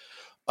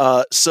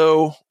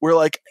 So we're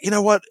like, you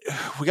know what?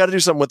 We got to do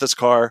something with this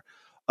car.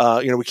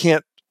 We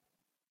can't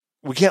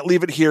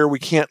leave it here. We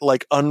can't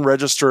like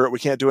unregister it. We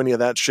can't do any of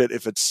that shit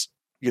if it's,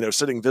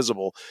 sitting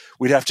visible.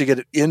 We'd have to get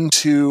it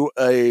into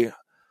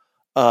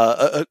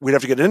we'd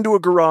have to get into a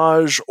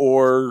garage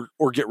or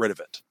get rid of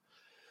it.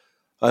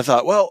 I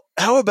thought, well,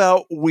 how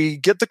about we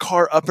get the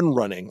car up and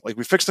running? Like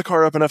we fix the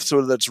car up enough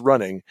so that it's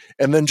running,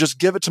 and then just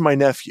give it to my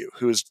nephew,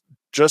 who is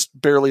just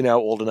barely now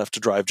old enough to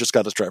drive, just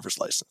got his driver's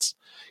license.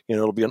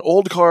 It'll be an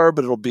old car,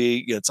 but it'll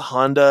be, it's a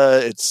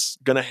Honda. It's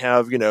going to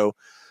have,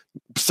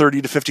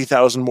 30 to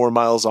 50,000 more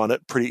miles on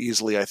it pretty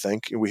easily, I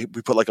think. We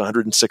put like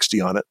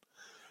 160 on it.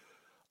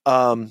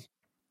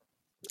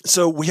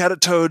 So we had it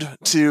towed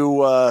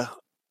to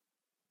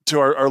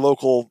our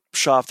local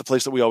shop, the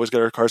place that we always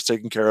get our cars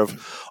taken care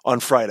of, on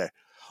Friday.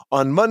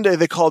 On Monday,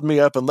 they called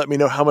me up and let me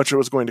know how much it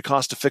was going to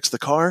cost to fix the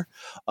car.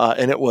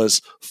 And it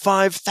was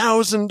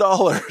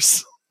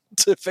 $5,000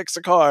 to fix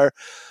a car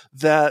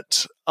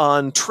that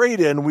on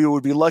trade-in, we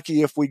would be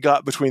lucky if we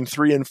got between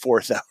 $3,000 and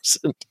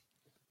 $4,000.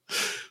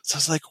 So I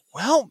was like,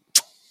 well,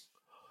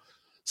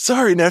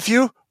 sorry,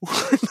 nephew,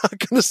 we're not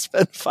going to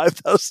spend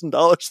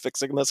 $5,000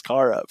 fixing this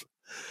car up.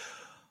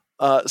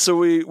 So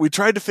we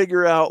tried to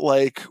figure out,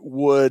 like,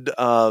 would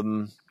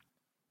like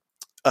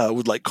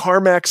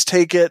CarMax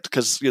take it?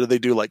 Because, they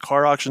do like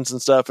car auctions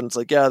and stuff. And it's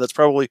like, yeah, that's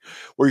probably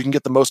where you can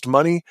get the most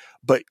money.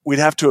 But we'd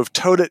have to have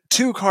towed it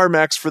to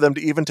CarMax for them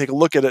to even take a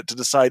look at it to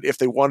decide if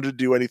they wanted to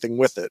do anything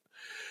with it.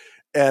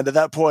 And at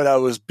that point, I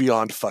was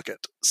beyond fuck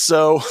it.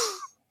 So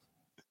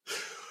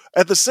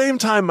at the same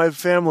time, my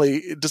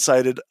family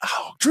decided,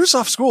 Drew's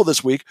off school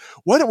this week.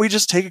 Why don't we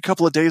just take a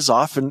couple of days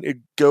off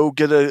and go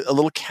get a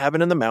little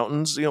cabin in the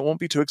mountains? It won't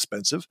be too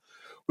expensive.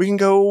 We can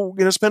go,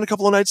 spend a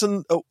couple of nights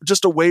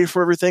just away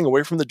from everything,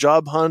 away from the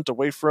job hunt,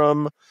 away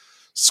from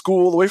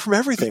school, away from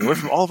everything, away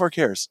from all of our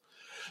cares.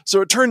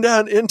 So it turned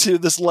out into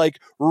this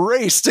like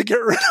race to get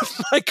rid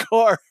of my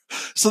car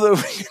so that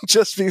we can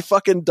just be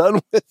fucking done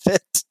with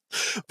it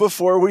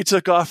before we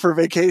took off for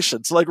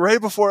vacation. So like right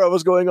before I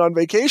was going on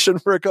vacation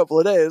for a couple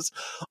of days,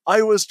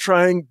 I was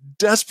trying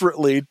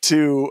desperately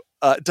to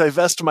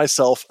divest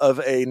myself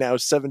of a now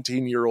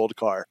 17-year-old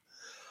car.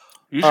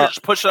 You should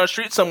just push it on the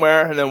street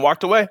somewhere and then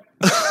walked away.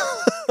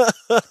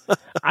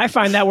 I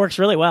find that works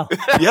really well.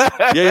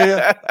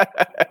 Yeah.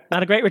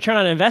 Not a great return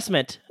on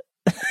investment,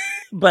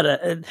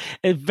 but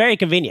very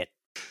convenient.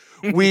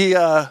 We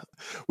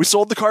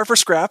sold the car for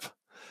scrap,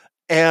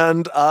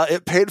 and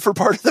it paid for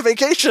part of the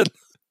vacation.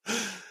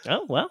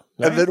 Oh well,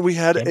 and then we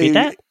had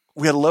a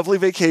lovely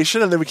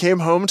vacation, and then we came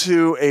home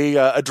to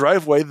a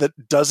driveway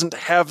that doesn't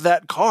have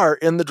that car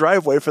in the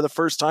driveway for the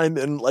first time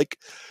in like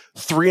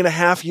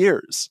 3.5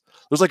 years.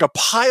 There's like a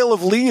pile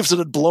of leaves that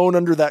had blown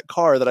under that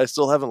car that I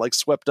still haven't like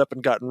swept up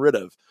and gotten rid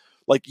of.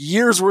 Like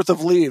years worth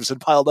of leaves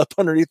had piled up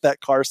underneath that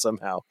car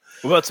somehow.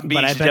 Well, some bees.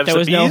 But I bet there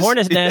was no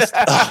hornet's nest.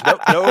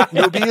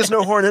 No bees,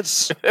 no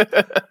hornets.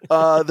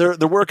 There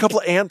were a couple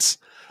of ants.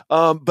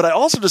 But I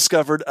also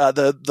discovered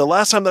the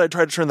last time that I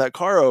tried to turn that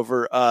car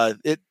over,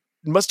 it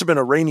must have been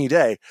a rainy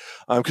day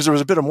because there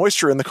was a bit of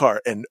moisture in the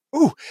car, and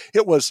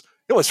it was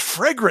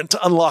fragrant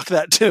to unlock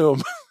that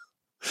tomb.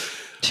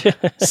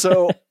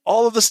 So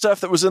all of the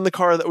stuff that was in the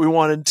car that we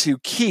wanted to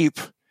keep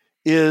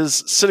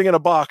is sitting in a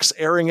box,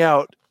 airing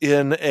out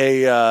in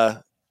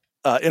a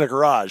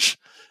garage.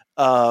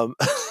 I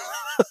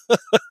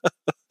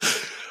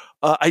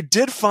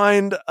did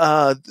find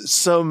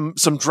some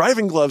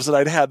driving gloves that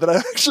I'd had that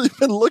I've actually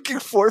been looking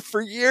for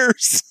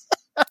years.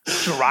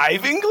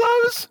 Driving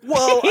gloves?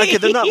 Well, okay,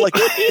 they're not like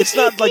it's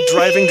not like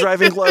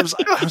driving gloves.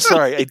 I'm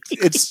sorry,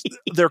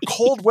 they're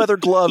cold weather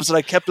gloves that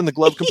I kept in the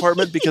glove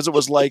compartment because it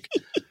was like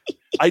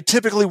I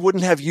typically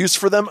wouldn't have use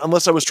for them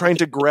unless I was trying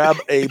to grab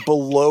a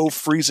below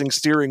freezing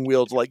steering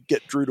wheel to like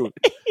get Drew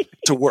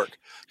to work.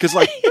 Because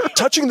like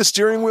touching the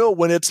steering wheel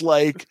when it's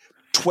like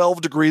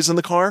 12 degrees in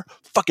the car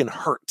fucking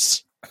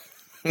hurts.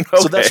 Okay.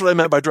 So that's what I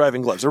meant by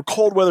driving gloves. They're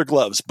cold weather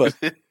gloves, but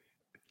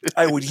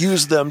I would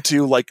use them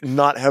to like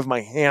not have my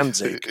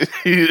hands ache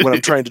when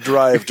I'm trying to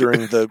drive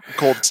during the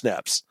cold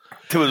snaps.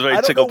 He was very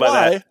tickled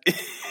by that.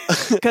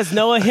 Because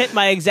Noah hit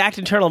my exact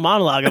internal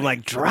monologue. I'm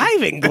like,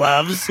 driving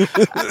gloves?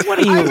 What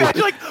are you? I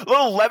imagine like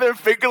little leather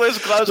fingerless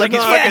gloves.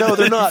 No,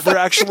 they're not. They're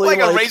actually like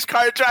a race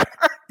car driver.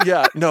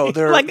 Yeah, no,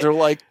 they're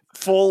like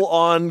full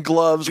on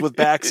gloves with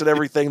backs and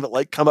everything that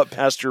like come up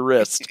past your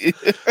wrist.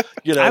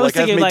 I was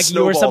thinking like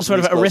you were some sort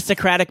of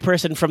aristocratic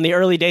person from the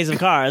early days of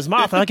cars.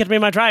 Martha, get me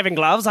my driving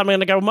gloves. I'm going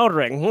to go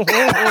motoring.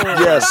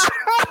 Yes.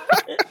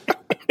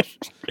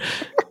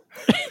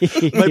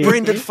 My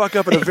brain did fuck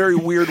up in a very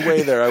weird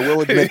way there. I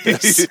will admit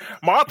this.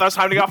 Martha's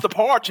time to get off the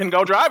porch and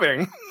go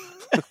driving.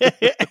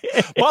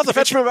 Martha,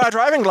 fetch me my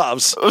driving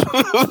gloves. Then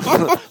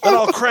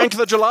I'll crank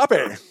the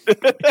jalopy.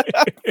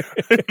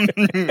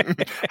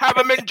 Have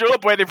a mint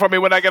julep waiting for me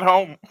when I get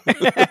home.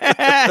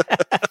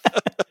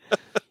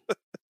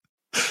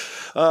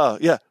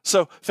 Yeah.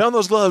 So found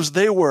those gloves.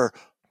 They were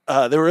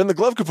in the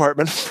glove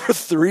compartment for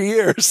 3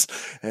 years,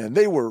 and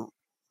they were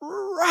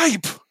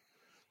ripe.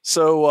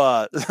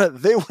 So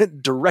they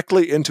went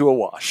directly into a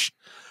wash.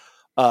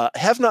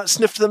 Have not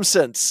sniffed them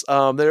since.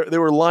 They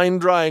were line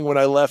drying when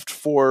I left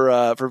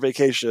for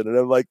vacation, and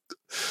I'm like,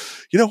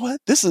 you know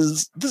what? This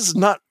is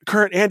not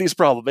current Andy's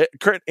problem.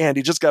 Current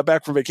Andy just got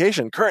back from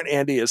vacation. Current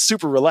Andy is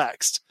super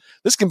relaxed.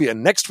 This can be a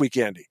next week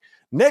Andy.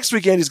 Next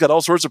week Andy's got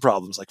all sorts of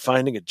problems, like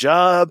finding a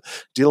job,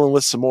 dealing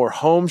with some more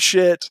home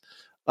shit.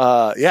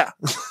 Yeah.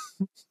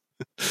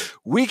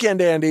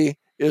 Weekend Andy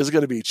is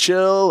going to be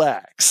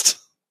chillaxed.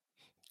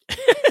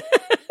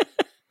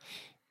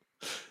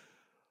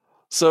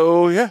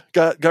 So yeah,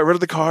 got rid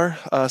of the car,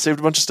 saved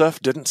a bunch of stuff,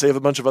 didn't save a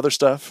bunch of other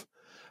stuff.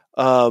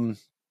 When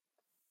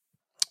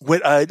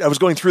I was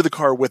going through the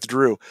car with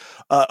Drew.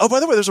 By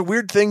the way, there's a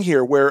weird thing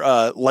here where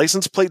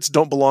license plates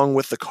don't belong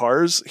with the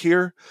cars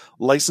here.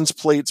 License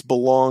plates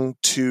belong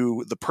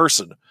to the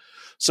person.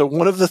 So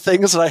one of the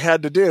things that I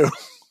had to do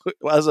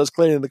as I was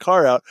cleaning the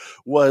car out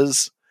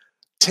was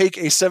take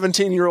a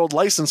 17-year-old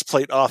license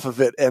plate off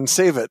of it and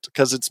save it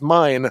because it's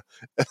mine.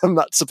 And I'm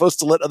not supposed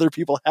to let other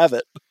people have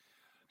it.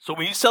 So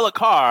when you sell a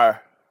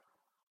car,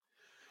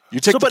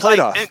 you take the plate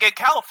off. In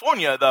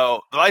California,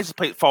 though, the license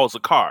plate follows the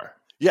car.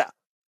 Yeah.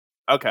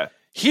 Okay.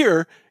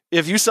 Here,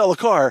 if you sell a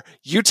car,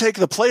 you take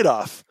the plate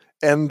off,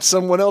 and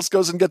someone else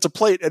goes and gets a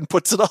plate and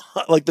puts it on,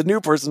 like the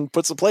new person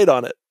puts a plate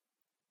on it.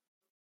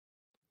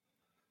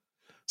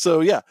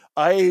 So yeah,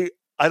 I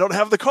don't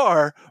have the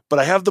car, but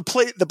I have the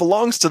plate that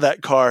belongs to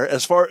that car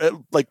as far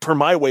like per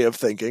my way of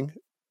thinking.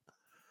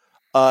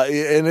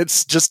 And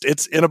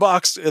it's in a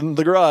box in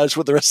the garage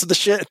with the rest of the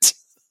shit,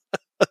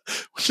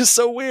 which is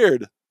so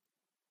weird.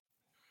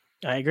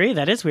 I agree.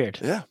 That is weird.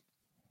 Yeah.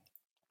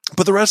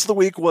 But the rest of the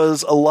week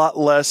was a lot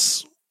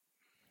less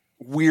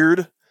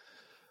weird.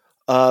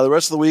 The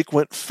rest of the week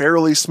went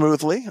fairly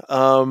smoothly.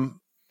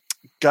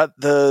 Got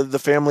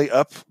the family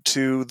up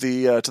to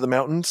the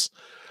mountains.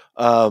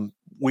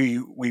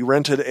 We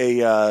rented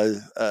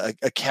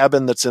a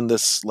cabin that's in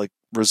this like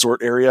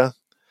resort area.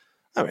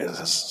 I mean,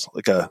 it's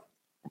like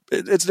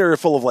it's an area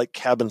full of like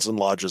cabins and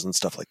lodges and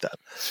stuff like that.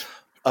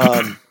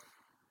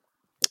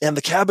 And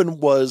the cabin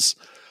was,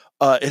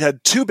 it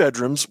had 2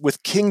 bedrooms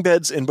with king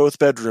beds in both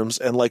bedrooms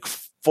and like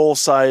full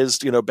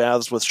sized,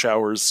 baths with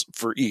showers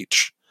for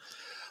each.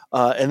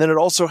 And then it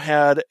also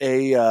had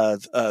a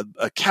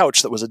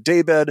couch that was a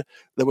day bed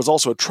that was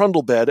also a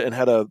trundle bed and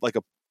had a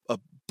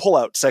pull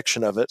out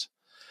section of it.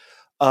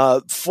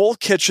 Full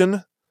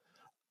kitchen,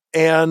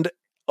 and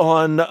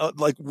on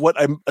like what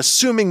I'm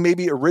assuming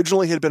maybe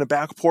originally had been a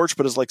back porch,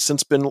 but has like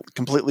since been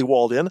completely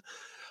walled in.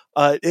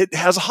 It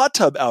has a hot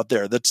tub out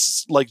there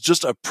that's like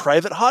just a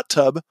private hot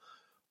tub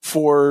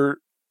for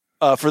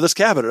this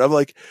cabin. And I'm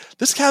like,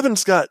 this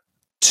cabin's got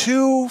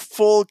 2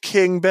 full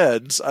king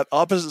beds at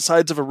opposite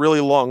sides of a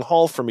really long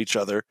hall from each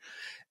other,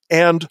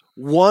 and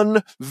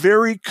 1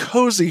 very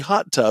cozy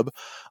hot tub.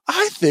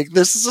 I think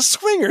this is a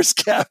swingers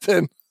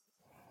cabin.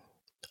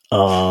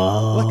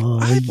 Oh,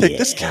 I think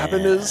this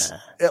cabin is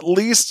at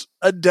least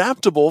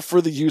adaptable for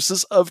the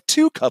uses of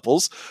 2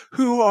 couples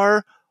who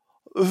are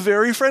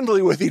very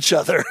friendly with each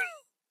other.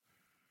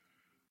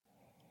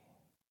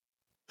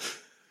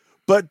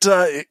 But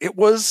it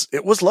was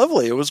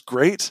lovely. It was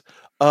great.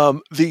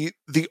 The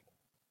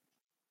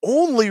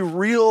only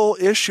real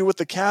issue with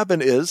the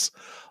cabin is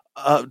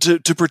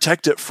to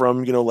protect it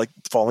from like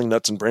falling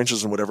nuts and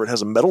branches and whatever. It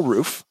has a metal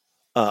roof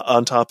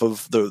on top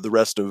of the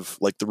rest of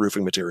like the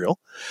roofing material,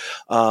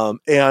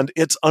 and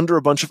it's under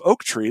a bunch of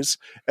oak trees.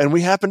 And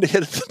we happen to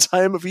hit at the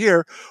time of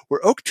year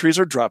where oak trees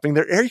are dropping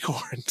their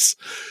acorns.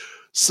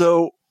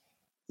 So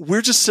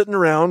we're just sitting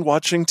around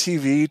watching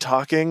TV,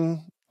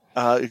 talking,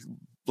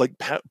 like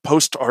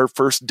post our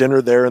first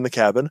dinner there in the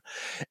cabin,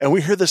 and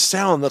we hear this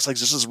sound that's like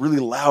just this really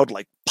loud,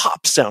 like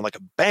pop sound, like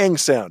a bang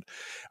sound.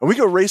 And we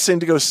go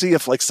racing to go see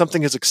if like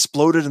something has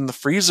exploded in the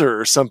freezer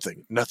or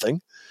something.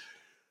 Nothing.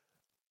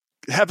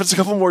 It happens a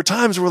couple more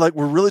times. We're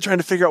really trying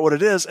to figure out what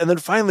it is. And then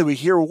finally we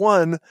hear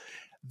one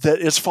that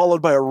is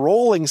followed by a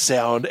rolling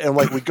sound. And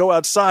like we go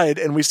outside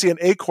and we see an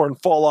acorn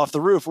fall off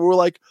the roof. And we're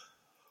like,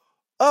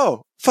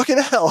 oh, fucking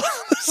hell.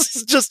 This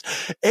is just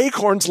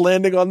acorns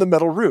landing on the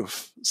metal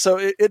roof. So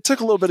it took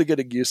a little bit of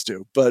getting used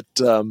to, but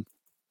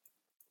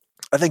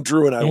I think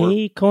Drew and I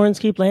acorns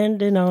keep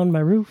landing on my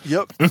roof.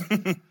 Yep.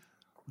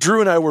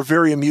 Drew and I were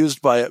very amused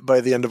by it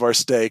by the end of our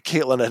stay.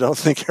 Caitlin, I don't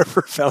think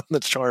ever found the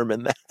charm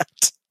in that.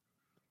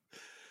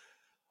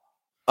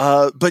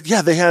 But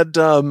yeah, they had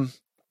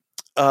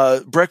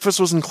breakfast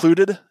was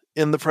included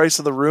in the price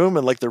of the room,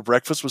 and like their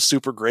breakfast was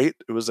super great.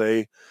 It was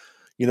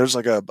just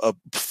like a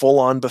full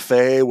on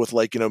buffet with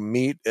like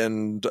meat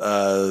and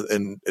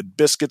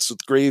biscuits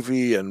with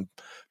gravy and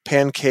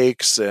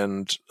pancakes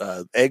and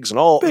eggs and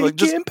all, bacon like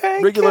just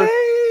pancakes. Regular.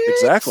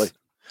 Exactly,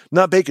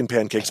 not bacon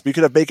pancakes, but you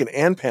could have bacon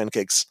and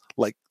pancakes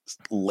like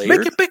layered.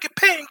 Making bacon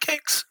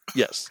pancakes.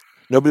 Yes,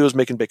 nobody was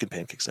making bacon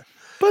pancakes there.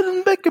 Put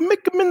them bacon,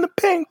 make them in the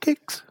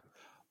pancakes.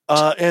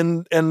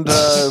 And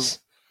the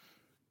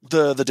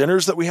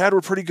dinners that we had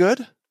were pretty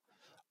good.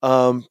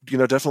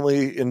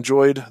 Definitely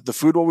enjoyed the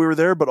food while we were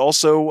there, but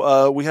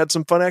also we had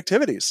some fun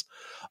activities.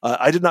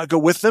 I did not go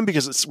with them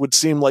because it would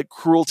seem like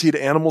cruelty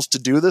to animals to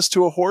do this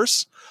to a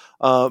horse.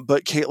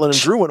 But Caitlin and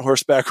Drew went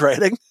horseback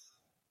riding.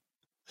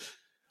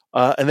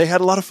 And they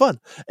had a lot of fun.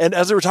 And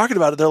as they were talking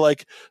about it, they're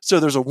like, so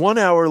there's a 1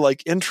 hour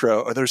like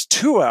intro, or there's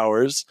 2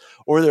 hours,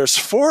 or there's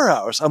 4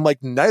 hours. I'm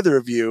like, neither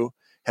of you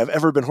have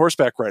ever been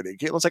horseback riding.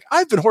 Caitlin's like,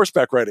 I've been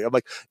horseback riding. I'm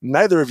like,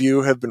 neither of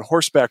you have been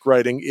horseback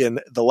riding in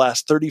the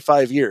last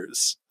 35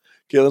 years.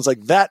 Caitlin's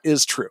like, that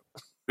is true.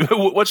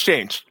 What's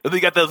changed?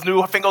 You got those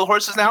new fingal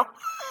horses now?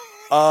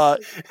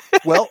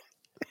 Well,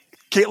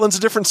 Caitlin's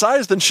a different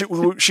size than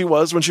she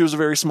was when she was a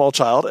very small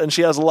child, and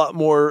she has a lot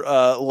more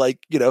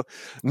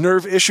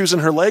nerve issues in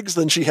her legs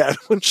than she had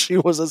when she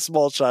was a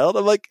small child.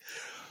 I'm like,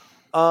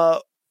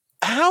 how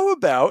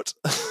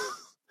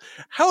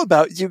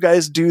about you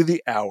guys do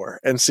the hour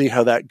and see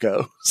how that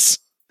goes?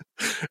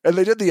 And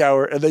they did the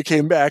hour, and they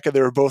came back, and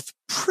they were both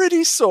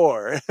pretty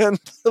sore. And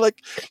they're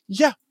like,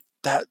 yeah,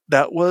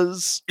 that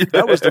was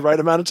the right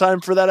amount of time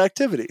for that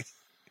activity.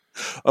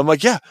 I'm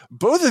like, yeah,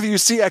 both of you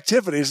see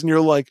activities, and you're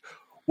like,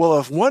 well,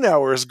 if 1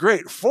 hour is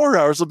great, 4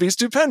 hours will be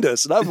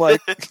stupendous. And I'm like,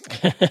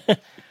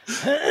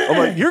 I'm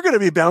like, you're going to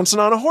be bouncing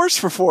on a horse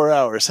for 4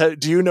 hours.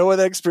 Do you know what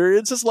that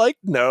experience is like?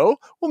 No.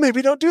 Well,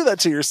 maybe don't do that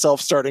to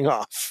yourself starting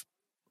off.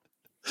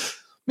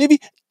 Maybe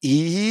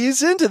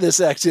ease into this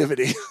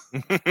activity.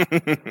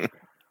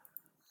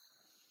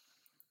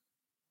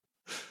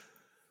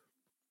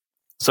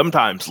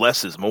 Sometimes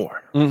less is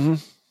more. Mm-hmm.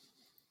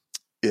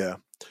 Yeah.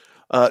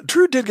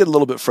 Drew did get a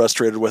little bit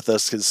frustrated with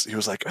us because he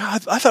was like, I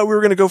thought we were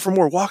going to go for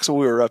more walks while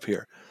we were up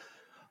here.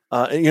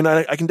 And,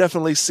 I can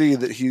definitely see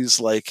that he's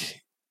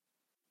like,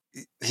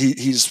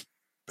 he's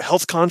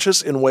health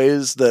conscious in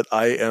ways that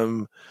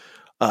I'm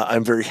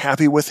very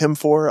happy with him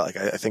for. Like,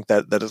 I think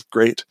that is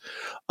great.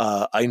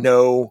 I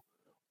know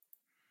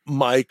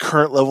my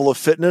current level of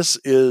fitness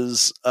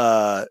is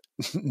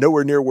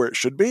nowhere near where it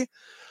should be.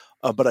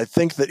 But I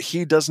think that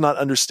he does not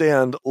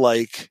understand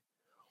like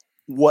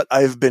what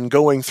I've been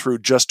going through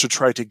just to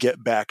try to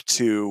get back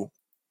to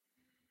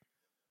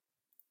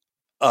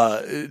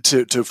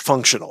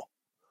functional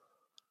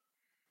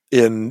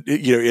in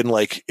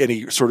like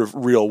any sort of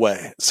real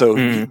way. So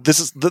this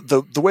is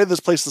the way this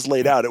place is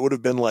laid out. It would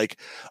have been like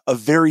a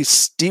very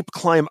steep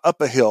climb up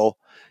a hill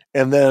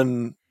and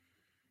then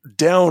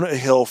down a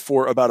hill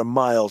for about a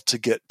mile to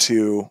get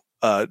to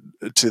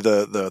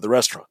the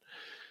restaurant.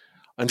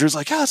 And Drew's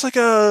like, yeah, it's like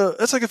a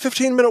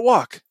 15-minute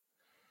walk.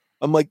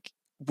 I'm like,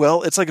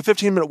 well, it's like a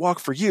 15-minute walk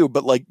for you,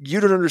 but like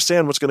you don't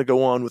understand what's going to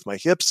go on with my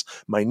hips,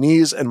 my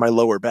knees, and my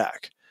lower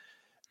back.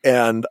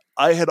 And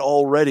I had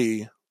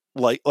already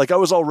like I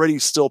was already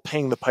still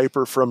paying the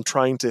piper from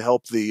trying to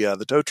help the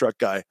tow truck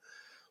guy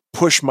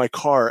push my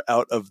car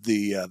out of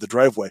the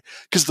driveway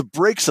because the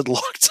brakes had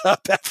locked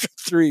up after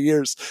 3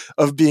 years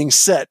of being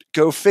set.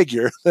 Go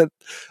figure that,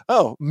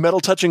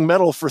 metal touching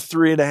metal for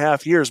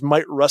 3.5 years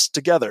might rust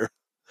together.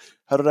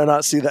 How did I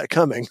not see that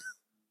coming?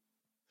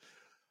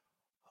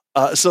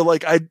 So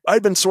like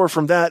I'd been sore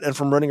from that and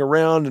from running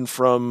around and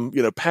from,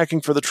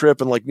 packing for the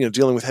trip and like,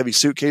 dealing with heavy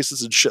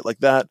suitcases and shit like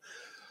that.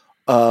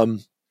 I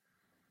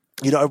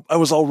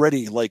was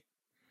already like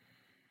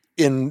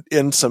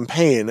in some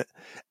pain,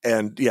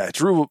 and yeah,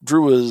 Drew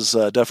was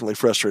definitely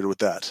frustrated with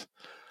that.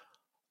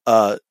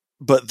 But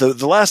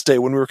the last day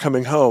when we were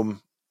coming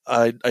home,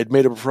 I'd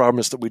made a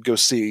promise that we'd go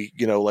see,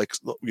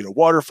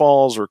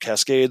 waterfalls or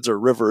cascades or a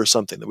river or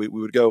something, that we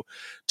would go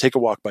take a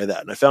walk by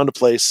that. And I found a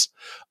place.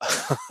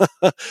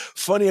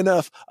 Funny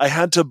enough, I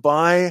had to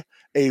buy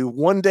a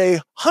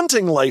 1-day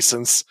hunting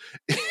license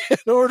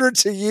in order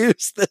to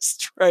use this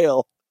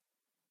trail.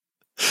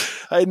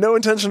 I had no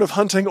intention of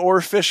hunting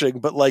or fishing,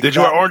 but like, did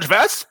you wear orange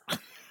vest?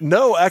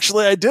 No,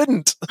 actually, I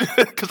didn't.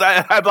 Because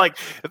I'm like,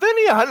 if they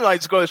need a hunting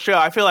license to go to the trail,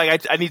 I feel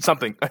like I need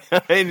something.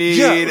 I need.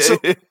 Yeah,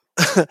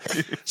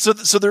 so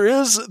there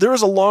is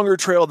a longer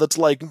trail that's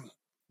like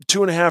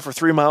 2.5 or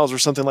 3 miles or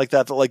something like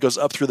that like goes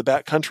up through the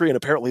back country, and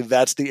apparently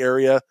that's the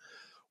area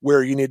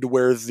where you need to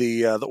wear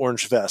the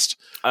orange vest.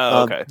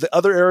 Oh, okay. The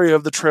other area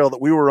of the trail that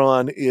we were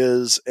on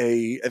is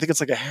I think it's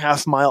like a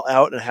 1/2 mile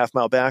out and a 1/2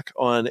 mile back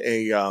on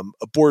a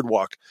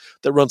boardwalk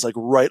that runs like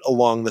right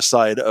along the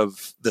side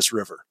of this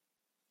river.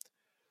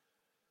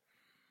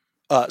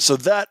 So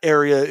that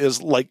area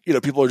is like,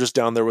 people are just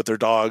down there with their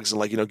dogs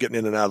and like, getting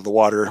in and out of the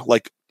water.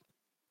 Like,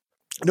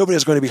 nobody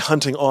is going to be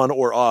hunting on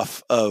or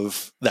off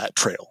of that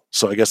trail.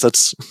 So I guess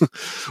that's,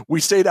 we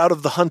stayed out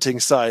of the hunting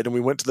side and we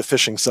went to the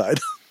fishing side.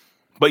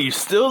 But you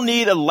still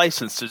need a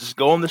license to just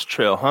go on this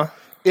trail, huh?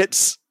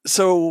 That's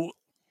how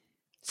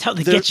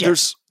they get you.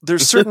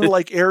 There's certain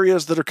like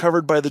areas that are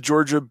covered by the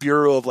Georgia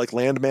Bureau of like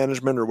Land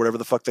Management or whatever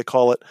the fuck they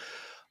call it,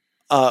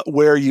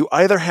 where you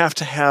either have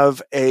to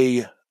have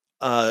you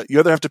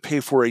either have to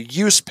pay for a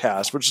use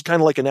pass, which is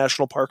kind of like a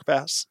national park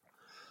pass.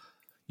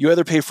 You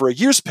either pay for a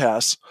use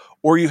pass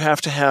or you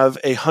have to have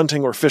a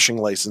hunting or fishing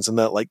license, and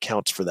that like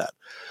counts for that.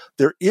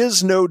 There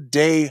is no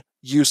day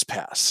use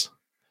pass.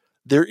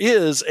 There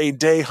is a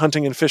day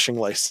hunting and fishing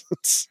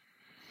license.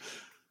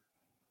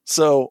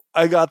 So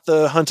I got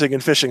the hunting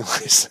and fishing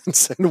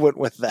license and went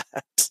with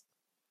that.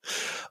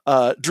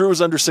 Drew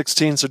was under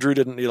 16, so Drew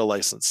didn't need a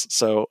license.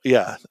 So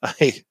yeah,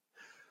 I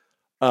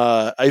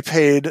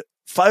paid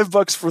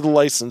 $5 for the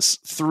license,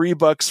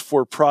 $3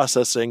 for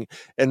processing,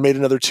 and made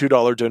another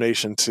 $2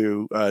 donation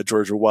to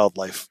Georgia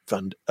Wildlife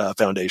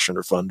Foundation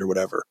or fund or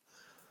whatever.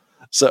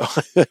 So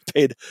I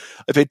paid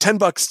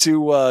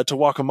 $10 to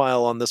walk a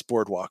mile on this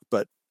boardwalk.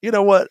 But you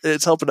know what?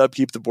 It's helping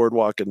upkeep the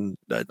boardwalk, and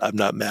I'm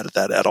not mad at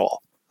that at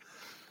all,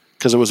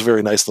 because it was a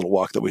very nice little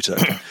walk that we took.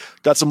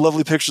 Got some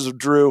lovely pictures of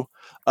Drew,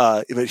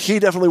 but he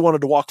definitely wanted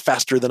to walk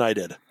faster than I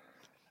did,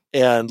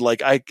 and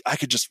like I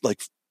could just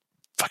like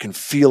fucking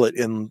feel it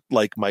in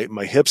like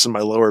my hips and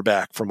my lower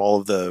back from all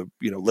of the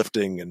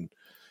lifting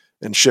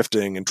and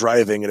shifting and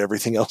driving and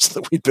everything else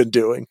that we'd been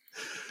doing.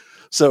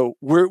 So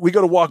we go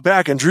to walk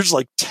back, and Drew just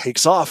like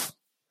takes off.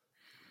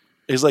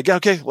 He's like,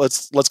 okay,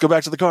 let's go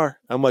back to the car.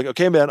 I'm like,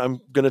 okay, man, I'm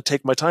going to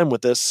take my time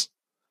with this.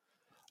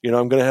 I'm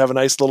going to have a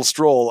nice little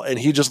stroll. And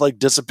he just like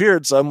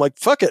disappeared. So I'm like,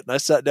 fuck it. And I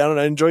sat down and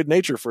I enjoyed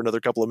nature for another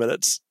couple of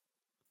minutes.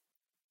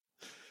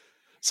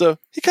 So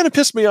he kind of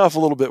pissed me off a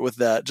little bit with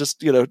that, just,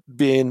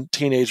 being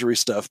teenagery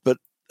stuff. But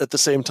at the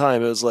same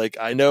time, it was like,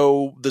 I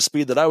know the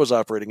speed that I was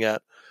operating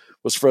at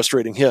was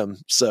frustrating him.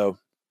 So,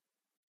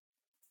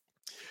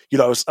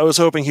 I was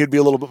hoping he'd be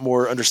a little bit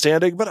more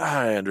understanding, but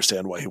I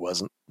understand why he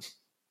wasn't.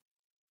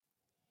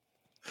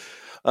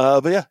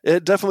 But yeah,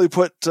 it definitely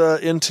put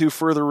into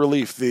further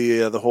relief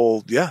the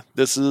whole,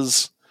 this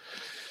is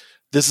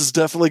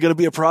definitely going to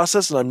be a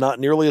process, and I'm not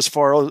nearly as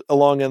far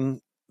along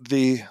in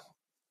the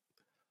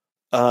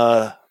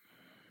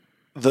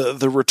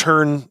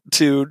return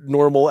to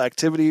normal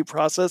activity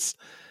process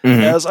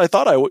as I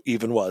thought I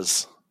even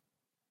was.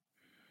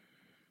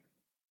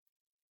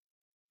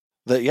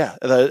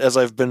 As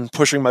I've been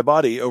pushing my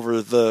body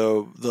over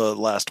the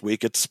last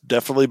week, it's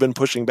definitely been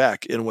pushing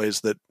back in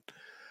ways that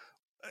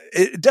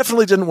it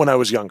definitely didn't when I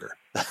was younger.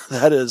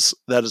 That is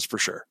for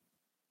sure.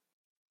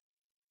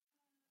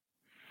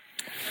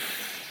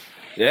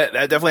 Yeah,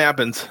 that definitely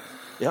happens.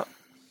 Yeah.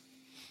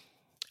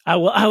 I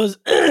was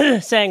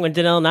saying when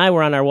Danelle and I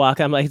were on our walk,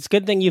 I'm like, it's a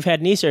good thing you've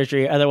had knee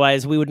surgery.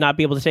 Otherwise, we would not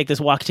be able to take this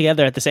walk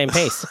together at the same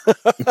pace.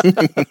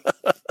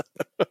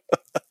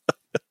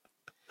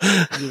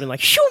 You've been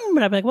like, shoom,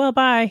 and I'd be like, well,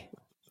 bye.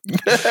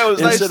 That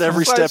was nice. At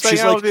every step,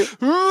 she's like,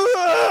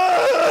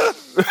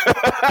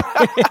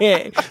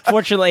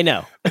 fortunately,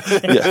 no.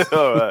 Yeah.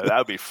 That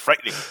would be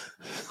frightening.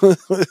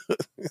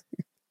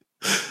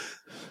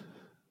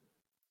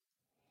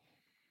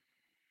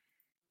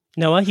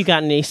 Noah, you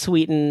got any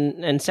sweet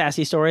and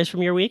sassy stories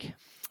from your week?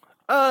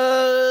 There's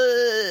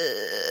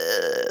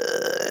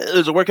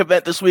a work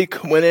event this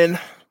week. Went in.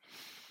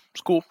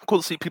 It's cool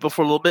to see people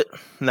for a little bit.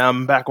 Now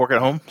I'm back working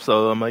at home,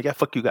 so I'm like, yeah,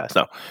 fuck you guys.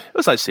 No, it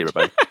was nice to see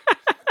everybody.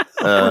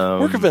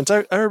 Work events.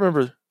 I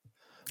remember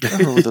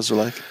what those are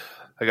like.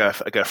 I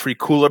got a free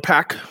cooler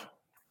pack,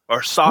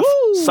 or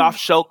soft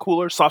shell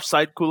cooler, soft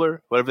side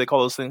cooler, whatever they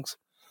call those things.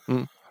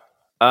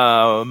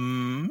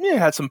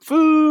 Had some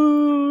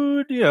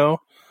food.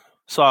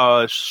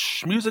 Saw a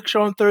music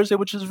show on Thursday,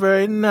 which is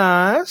very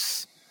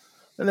nice.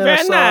 And then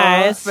very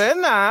nice.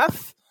 I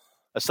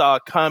saw a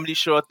comedy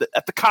show at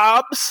the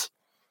Cobbs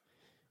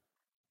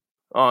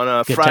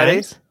on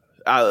Friday.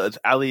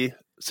 Ali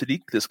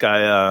Sadiq, this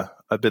guy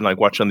I've been like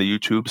watching on the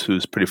YouTubes,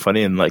 who's pretty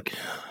funny, and like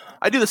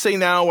I do this thing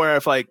now where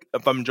if I'm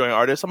enjoying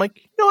artists, I'm like,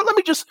 you know what, let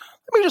me just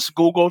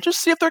Google,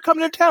 just see if they're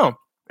coming to town,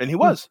 and he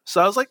was.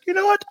 So I was like, you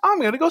know what,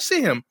 I'm gonna go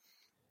see him.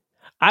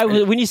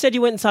 When you said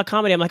you went and saw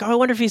comedy, I'm like, I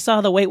wonder if you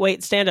saw the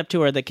Wait stand-up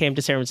tour that came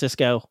to San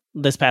Francisco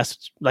this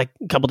past, a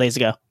couple days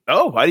ago.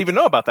 Oh, I didn't even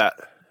know about that.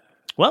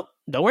 Well,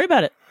 don't worry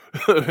about it.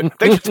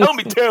 Thanks for telling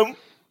me, Tim.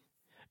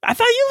 I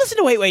thought you listened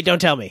to Wait, Don't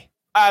Tell Me.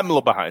 I'm a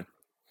little behind.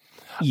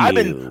 I've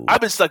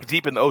been stuck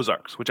deep in the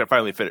Ozarks, which I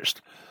finally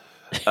finished.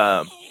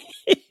 So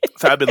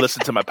I've been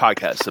listening to my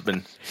podcasts. I've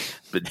been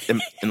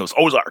in those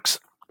Ozarks.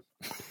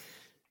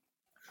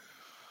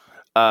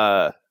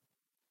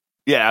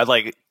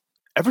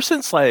 Ever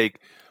since I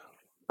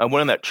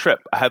went on that trip,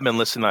 I haven't been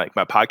listening to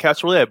my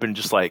podcast really. I've been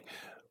just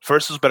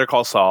first was Better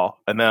Call Saul,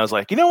 and then I was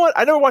like, you know what?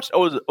 I never watched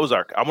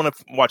Ozark. I want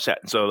to watch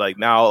that. And so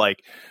now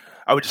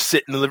I would just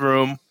sit in the living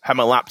room, have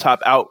my laptop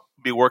out,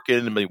 be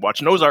working, and be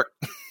watching Ozark.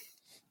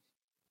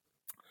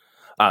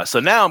 So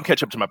now I'm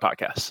catching up to my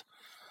podcast.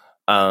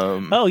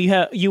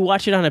 You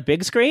watch it on a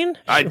big screen?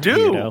 I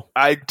do.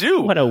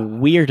 What a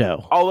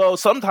weirdo. Although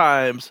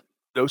sometimes.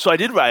 So I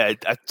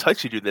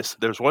texted you this.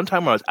 There was one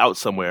time when I was out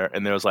somewhere,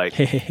 and there was I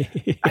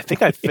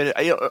think I finished.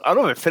 I don't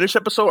know if I finished the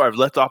episode or I've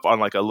left off on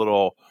a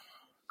little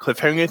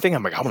cliffhanger thing.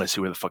 I'm like, I want to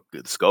see where the fuck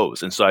this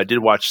goes, and so I did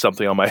watch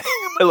something on my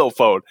my little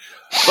phone,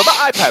 but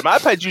my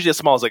iPad's usually as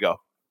small as I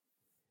go.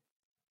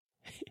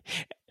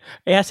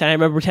 Yes, and I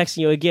remember texting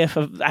you a GIF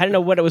of, I don't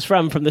know what it was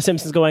from The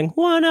Simpsons going,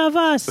 one of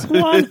us. And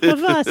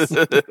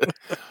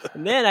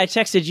then I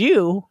texted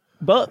you,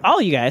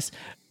 all you guys,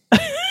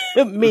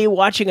 me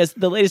watching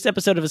the latest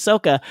episode of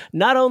Ahsoka,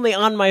 not only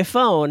on my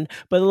phone,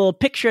 but a little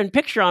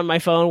picture-in-picture on my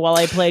phone while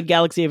I played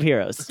Galaxy of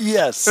Heroes.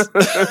 Yes.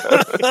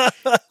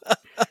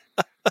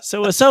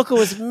 So Ahsoka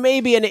was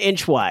maybe an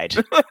inch wide.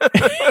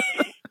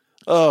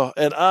 Oh,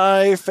 and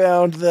I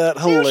found that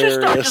hilarious. You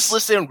should start just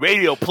listening to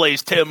radio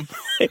plays, Tim.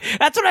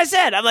 That's what I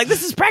said. I'm like,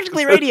 this is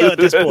practically radio at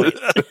this point.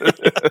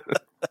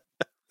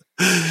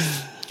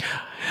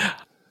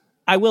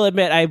 I will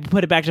admit, I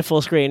put it back to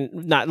full screen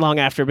not long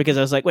after because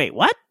I was like, wait,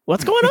 what?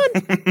 What's going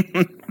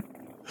on?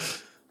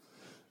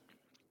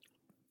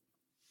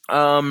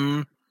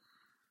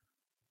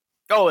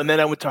 And then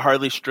I went to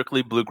Hardly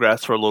Strictly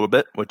Bluegrass for a little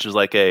bit, which is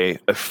a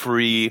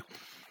free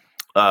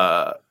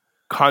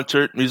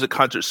music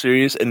concert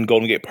series in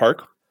Golden Gate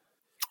Park.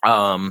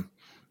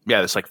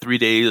 It's 3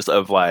 days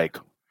of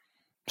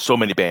so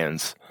many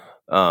bands.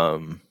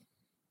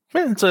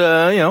 It's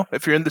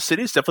if you're in the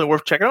city, it's definitely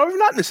worth checking out. If you're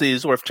not in the city,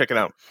 it's worth checking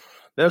out.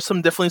 There's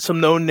definitely some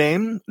known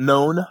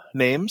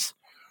names.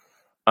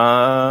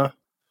 And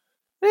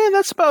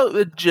that's about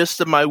the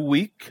gist of my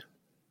week.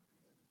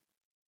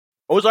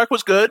 Ozark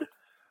was good.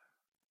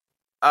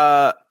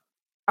 I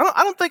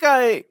don't think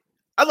I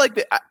liked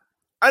it. I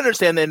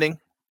understand the ending.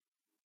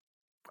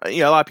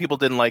 A lot of people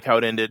didn't like how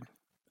it ended.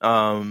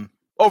 Overall,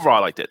 I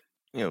liked it.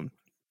 Don't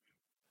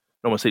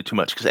want to say too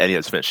much because Eddie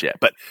hasn't finished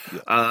yet. But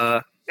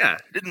Yeah,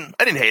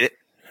 I didn't hate it.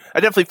 I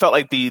definitely felt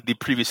like the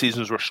previous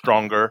seasons were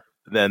stronger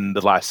than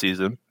the last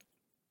season.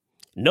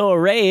 No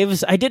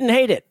raves. I didn't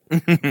hate it.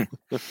 That's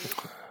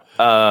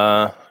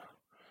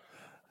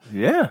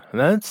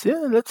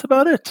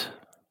about it.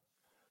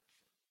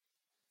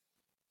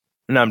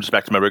 Now I'm just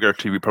back to my regular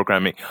TV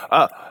programming.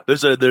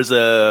 There's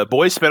a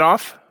Boys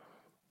spinoff.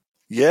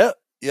 Yeah,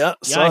 I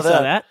saw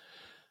that.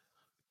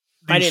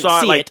 I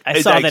didn't see it.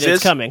 I saw that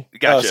it's coming.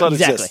 Gotcha. I saw it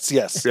Exactly. exists,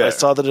 yes. Yeah. I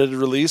saw that it had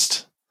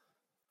released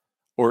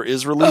or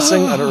is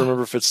releasing. I don't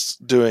remember if it's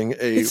doing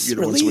a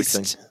once a week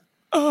thing.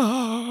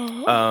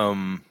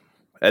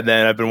 And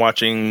then I've been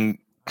watching.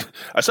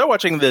 I started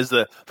watching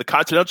the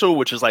Continental,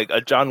 which is like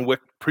a John Wick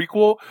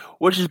prequel,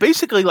 which is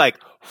basically like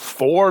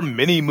 4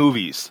 mini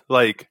movies.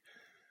 Like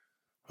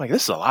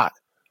this is a lot.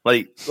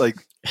 Like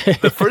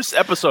the first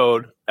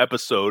episode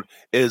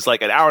is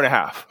like an hour and a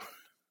half.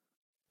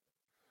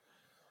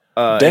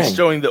 It's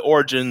showing the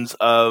origins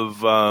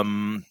of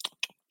I'm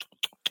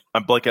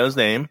blanking on his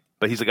name,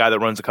 but he's the guy that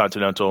runs the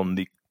Continental in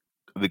the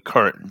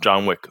current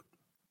John Wick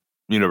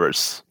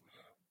universe.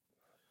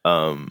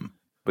 The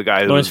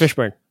guy Lawrence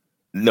Fishburne.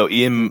 No,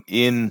 Ian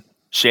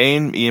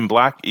McShane. Ian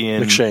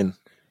McShane.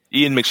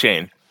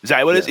 Is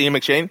that what it is? Ian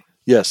McShane?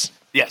 Yes.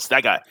 Yes,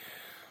 that guy.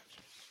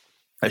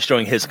 It's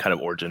showing his kind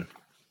of origin.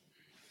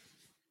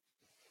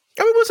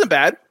 I mean, it wasn't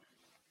bad.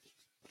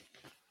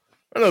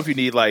 I don't know if you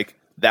need like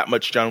that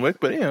much John Wick,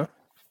 but you know.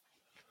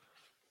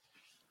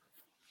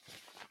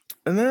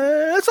 And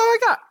then that's all I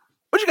got.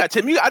 What you got,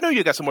 Tim? I know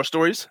you got some more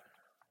stories.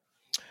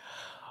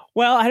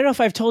 Well, I don't know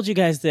if I've told you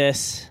guys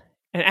this.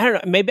 And I don't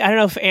know, maybe I don't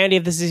know if Andy,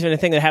 if this is even a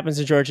thing that happens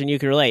in Georgia and you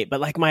can relate, but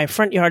like my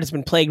front yard has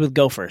been plagued with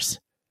gophers,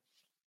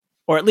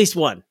 or at least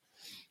one.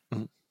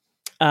 Mm-hmm.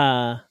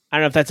 I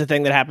don't know if that's a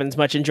thing that happens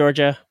much in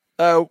Georgia.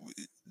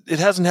 It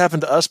hasn't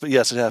happened to us, but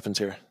yes, it happens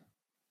here.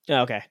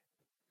 Oh, okay.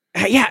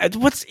 Yeah,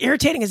 what's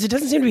irritating is it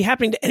doesn't seem to be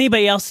happening to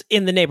anybody else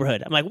in the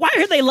neighborhood. I'm like, why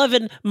are they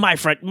loving my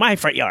front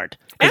yard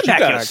and You got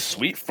backyard? a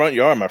sweet front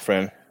yard, my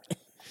friend.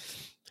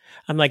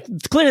 I'm like,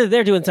 clearly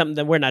they're doing something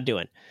that we're not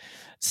doing.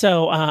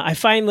 So I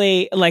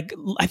finally, I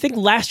think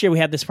last year we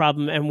had this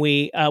problem, and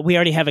we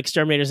already have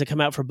exterminators that come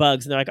out for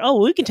bugs, and they're like, oh,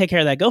 well, we can take care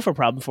of that gopher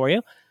problem for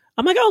you.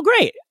 I'm like, oh,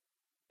 great.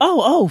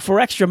 Oh,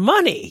 for extra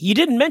money. You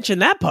didn't mention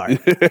that part. I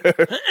mean,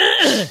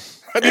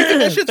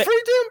 that shit's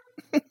free,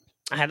 Tim.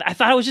 I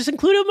thought it was just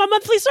included in my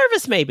monthly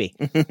service, maybe.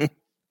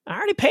 I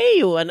already pay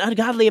you an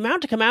ungodly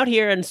amount to come out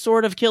here and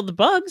sort of kill the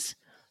bugs.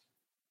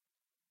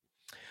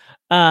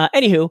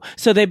 Anywho,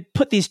 so they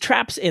put these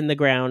traps in the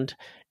ground,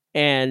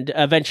 and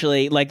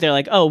eventually, they're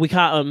like, "Oh, we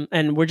caught them,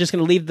 and we're just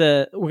gonna leave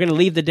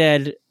the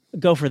dead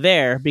gopher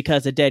there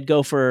because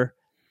the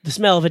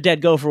smell of a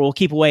dead gopher will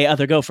keep away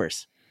other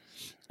gophers."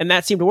 And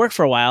that seemed to work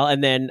for a while,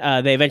 and then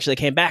they eventually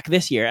came back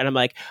this year, and I'm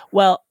like,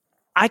 "Well,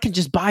 I can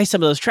just buy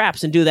some of those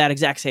traps and do that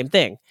exact same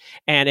thing."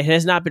 And it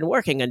has not been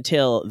working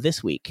until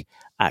this week.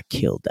 I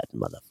killed that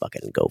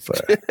motherfucking gopher.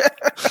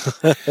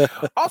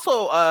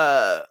 Also,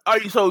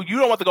 so you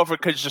don't want the gopher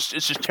because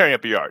it's just tearing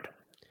up your yard?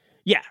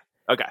 Yeah.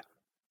 Okay.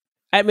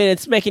 I mean,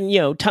 it's making,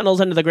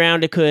 tunnels under the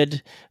ground. It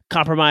could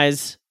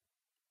compromise,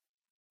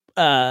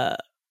 the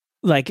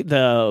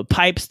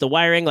pipes, the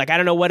wiring. I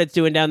don't know what it's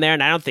doing down there,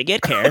 and I don't think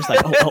it cares.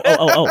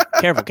 Oh,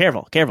 careful.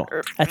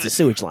 That's the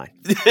sewage line.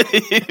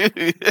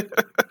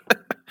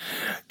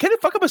 Can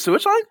it fuck up a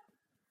sewage line?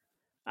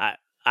 I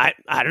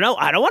don't know.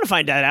 I don't want to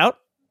find that out.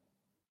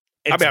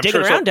 It's digging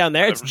sure around down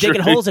there. It's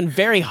digging holes in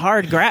very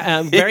hard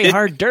very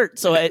hard dirt.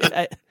 So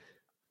you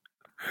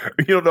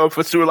don't know if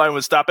a sewer line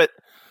would stop it?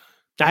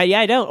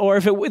 I don't. Or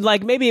if it would,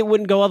 maybe it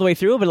wouldn't go all the way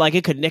through, but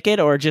it could nick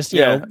it or just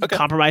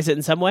compromise it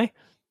in some way.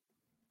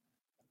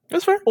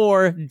 That's fair.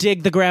 Or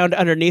dig the ground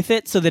underneath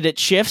it so that it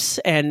shifts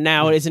and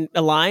now it isn't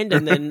aligned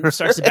and then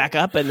starts to back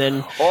up and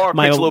then or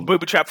makes a little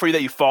booby trap for you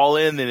that you fall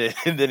in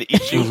and then it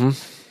eats you. Mm-hmm.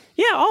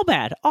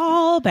 Yeah,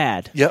 all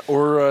bad. Yeah,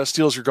 or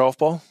steals your golf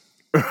ball.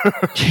 Yeah,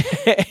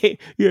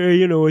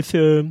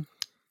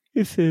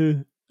 it's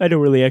I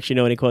don't really actually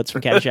know any quotes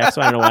from Caddyshack,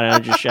 so I don't know why I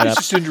just shut up. It's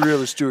a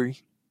Cinderella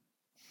story.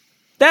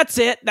 That's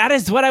it. That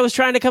is what I was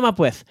trying to come up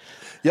with.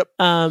 Yep.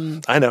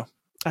 I know.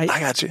 I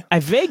got you. I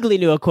vaguely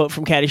knew a quote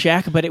from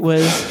Caddyshack, but it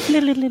was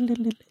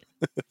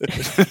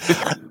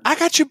I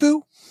got you,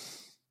 boo.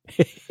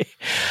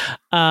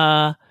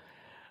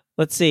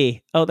 Let's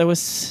see.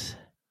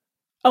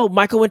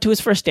 Michael went to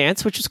his first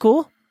dance, which was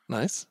cool.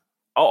 Nice.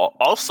 Oh,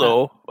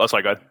 also,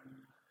 sorry, go ahead.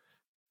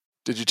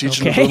 Did you teach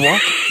him the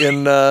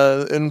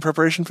moonwalk in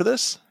preparation for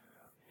this?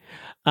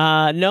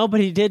 No, but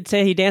he did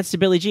say he danced to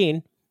Billie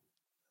Jean.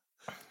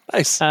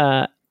 Nice.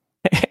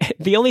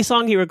 The only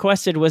song he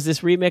requested was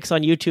this remix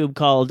on YouTube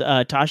called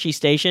Tashi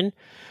Station,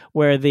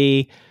 where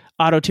the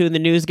auto-tune the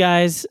news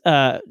guys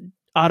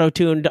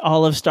auto-tuned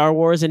all of Star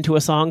Wars into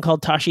a song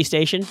called Tashi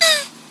Station.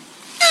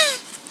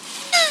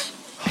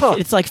 Huh.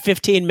 It's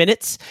 15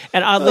 minutes,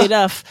 and oddly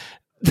enough,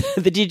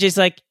 the DJ's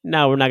like,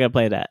 "No, we're not going to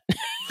play that."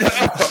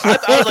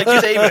 I was like,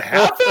 "Did they even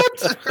have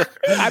that?"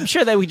 I'm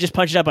sure that we just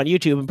punch it up on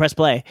YouTube and press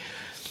play.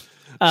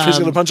 She's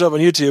going to punch up on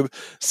YouTube,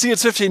 see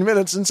it's 15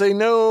 minutes, and say,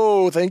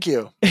 no, thank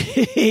you.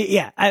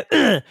 Yeah.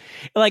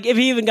 Like, if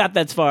he even got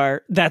that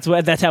far, that's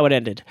how it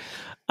ended.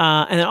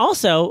 And then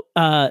also,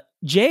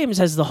 James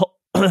has the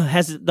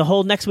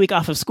whole next week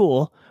off of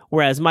school,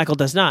 whereas Michael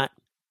does not.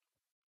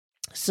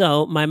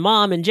 So my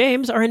mom and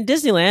James are in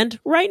Disneyland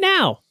right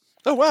now.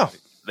 Oh, wow.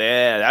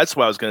 Yeah, that's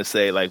what I was going to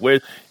say. Like,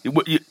 where you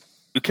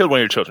killed one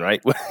of your children,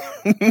 right?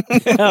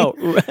 Oh,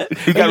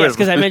 yes,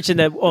 because I mentioned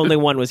that only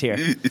one was here.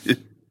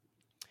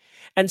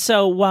 And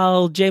so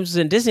while James was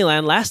in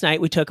Disneyland last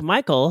night, we took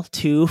Michael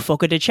to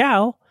Foca de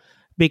Chao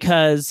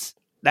because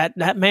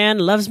that man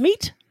loves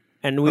meat.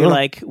 And we were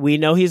like, we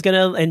know he's going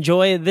to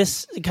enjoy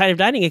this kind of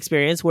dining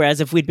experience.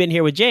 Whereas if we'd been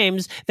here with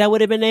James, that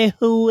would have been a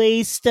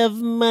waste of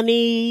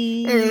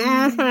money.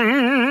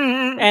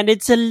 And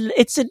it's not,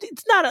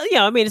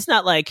 it's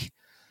not like,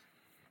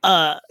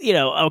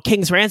 a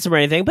king's ransom or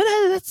anything, but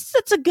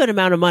that's a good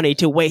amount of money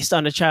to waste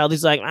on a child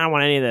who's like, I don't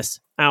want any of this.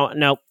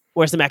 No,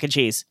 where's the mac and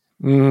cheese?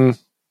 Mm.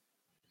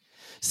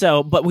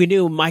 So, but we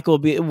knew Michael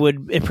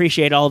would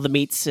appreciate all the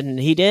meats, and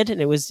he did, and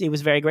he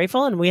was very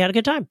grateful, and we had a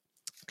good time.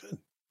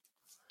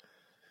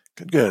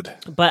 Good.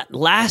 But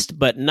last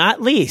but not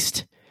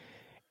least,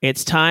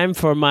 it's time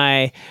for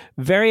my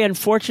very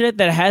unfortunate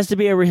that it has to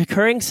be a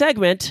recurring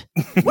segment.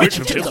 Which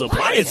of Tim's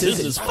appliances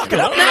is fucking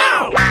up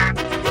now?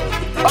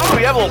 Oh,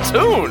 we have a little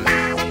tune.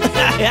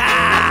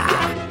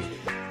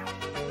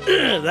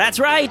 That's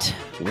right.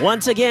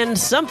 Once again,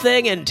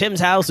 something in Tim's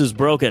house is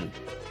broken.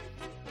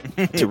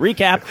 To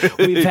recap,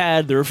 we've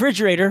had the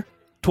refrigerator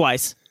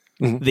twice,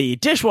 the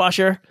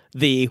dishwasher,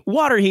 the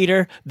water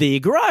heater,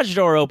 the garage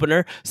door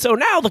opener. So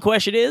now the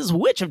question is,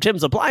 which of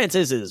Tim's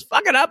appliances is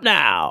fucking up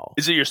now?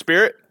 Is it your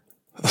spirit?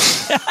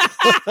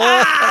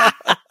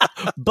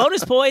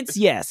 Bonus points,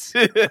 yes.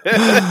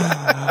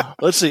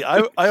 Let's see.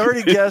 I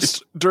already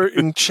guessed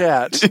in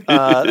chat.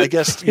 I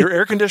guessed your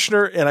air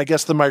conditioner, and I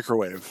guessed the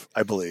microwave,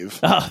 I believe.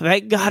 Oh,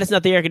 thank God it's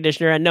not the air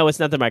conditioner, and no, it's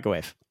not the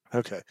microwave.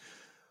 Okay.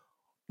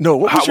 No,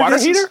 what was Hot your water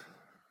guesses? heater?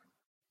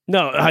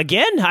 No,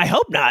 again? I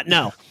hope not.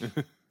 No.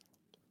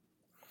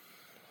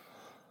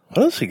 What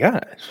else you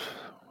got?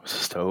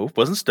 Stove.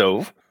 Wasn't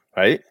stove,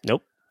 right?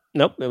 Nope,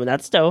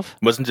 not stove.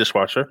 Wasn't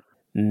dishwasher.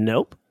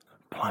 Nope.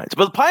 Appliance.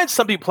 But appliance,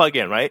 something you plug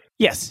in, right?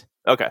 Yes.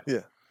 Okay.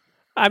 Yeah.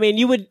 I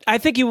mean, I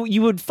think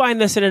you would find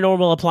this in a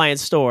normal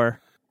appliance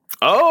store.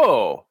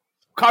 Oh,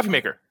 coffee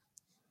maker.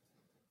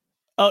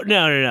 Oh,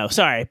 no.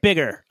 Sorry.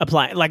 Bigger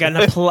appliance, like an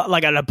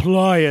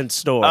appliance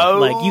store. Oh.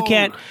 Like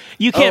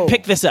you can't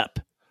pick this up.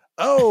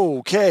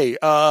 Okay.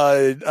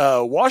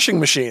 Washing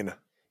machine.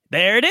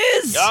 There it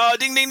is. Oh,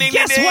 ding, ding, ding,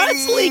 Guess ding, ding.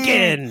 what's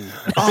leaking?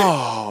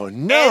 Oh,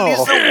 And no.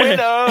 he's the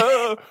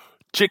winner.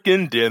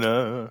 Chicken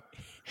dinner.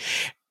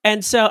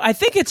 And so I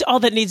think it's all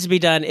that needs to be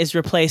done is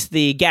replace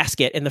the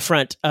gasket in the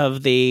front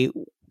of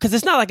because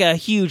it's not like a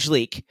huge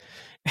leak.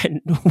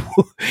 And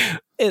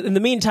in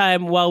the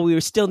meantime, while we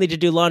still need to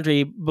do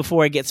laundry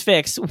before it gets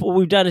fixed, what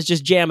we've done is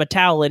just jam a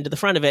towel into the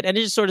front of it, and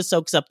it just sort of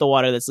soaks up the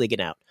water that's leaking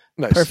out.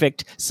 Nice.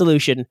 Perfect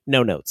solution,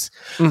 no notes.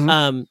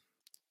 Mhm.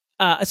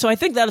 So I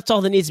think that's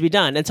all that needs to be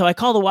done. And so I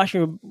call the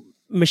washing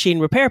machine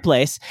repair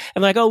place.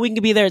 I'm like, oh, we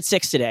can be there at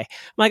 6 today.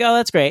 I'm like, oh,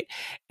 that's great.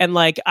 And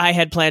like, I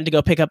had planned to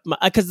go pick up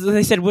because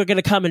they said we're going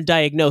to come and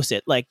diagnose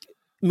it, like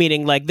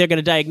meaning like they're going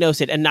to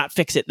diagnose it and not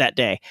fix it that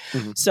day.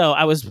 Mhm. So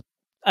I was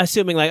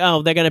assuming like,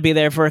 oh, they're going to be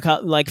there for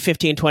like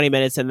 15, 20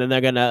 minutes and then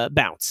they're going to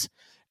bounce.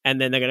 And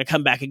then they're going to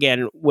come back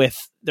again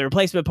with the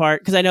replacement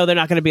part. Because I know they're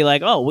not going to be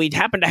like, oh, we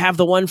happen to have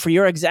the one for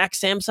your exact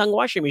Samsung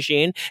washing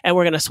machine and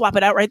we're going to swap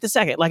it out right this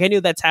second. Like I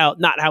knew that's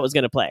not how it was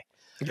going to play.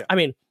 Yeah. I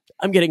mean,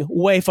 I'm getting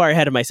way far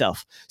ahead of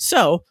myself.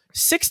 So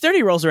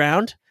 6:30 rolls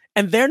around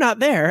and they're not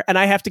there. And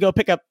I have to go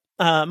pick up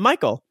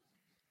Michael.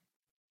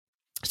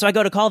 So I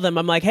go to call them.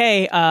 I'm like,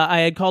 hey, I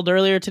had called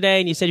earlier today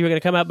and you said you were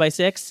going to come out by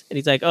 6. And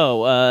he's like,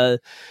 oh,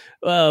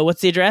 what's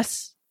the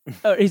address?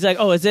 He's like,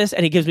 oh, is this?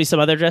 And he gives me some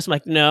other address. I'm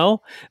like,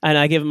 no. And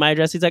I give him my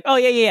address. He's like, oh,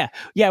 yeah,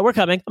 we're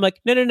coming. I'm like,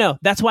 no.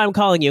 That's why I'm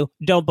calling you.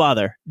 Don't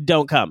bother.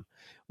 Don't come.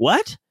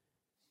 What?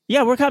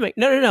 Yeah, we're coming.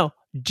 No.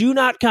 Do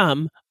not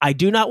come. I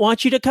do not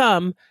want you to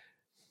come.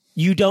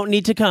 You don't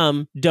need to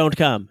come. Don't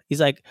come. He's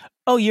like,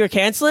 oh, you're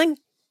canceling?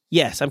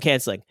 Yes, I'm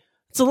canceling.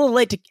 It's a little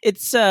late.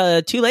 It's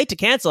too late to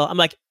cancel. I'm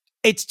like,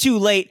 it's too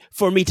late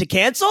for me to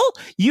cancel?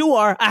 You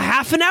are a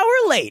half an hour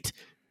late.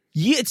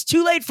 It's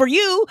too late for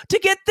you to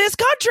get this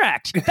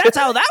contract. That's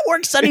how that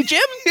works, Sonny Jim.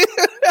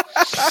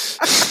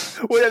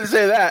 We have to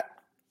say that.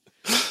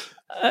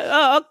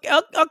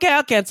 Okay,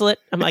 I'll cancel it.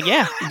 I'm like,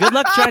 yeah, good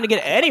luck trying to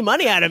get any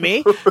money out of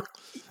me.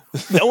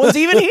 No one's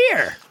even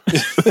here.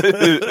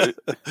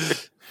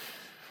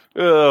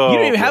 Oh. You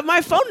don't even have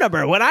my phone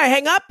number. When I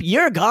hang up,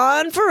 you're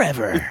gone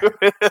forever.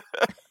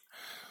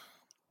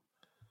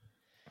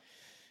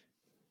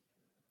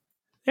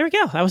 There we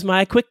go. That was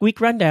my quick week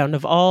rundown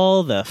of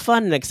all the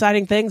fun and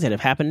exciting things that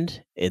have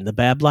happened in the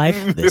Bab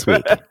Life this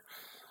week.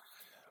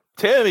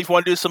 Tim, if you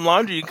want to do some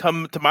laundry, you can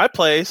come to my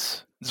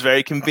place. It's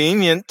very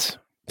convenient.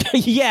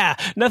 Yeah,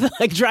 nothing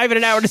like driving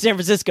an hour to San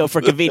Francisco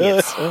for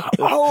convenience.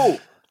 Oh,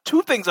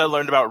 two things I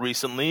learned about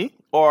recently,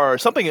 or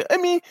something. I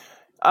mean,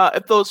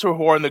 if those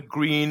who are in the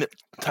green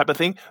type of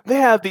thing, they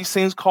have these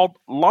things called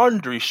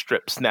laundry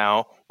strips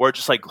now, where it's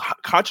just like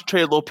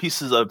concentrated little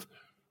pieces of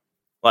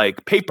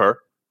like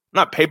paper,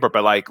 not paper,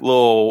 but like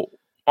little,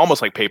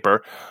 almost like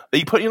paper that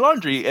you put in your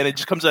laundry, and it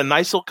just comes in a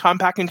nice little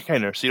compact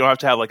container. So you don't have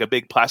to have like a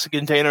big plastic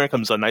container. It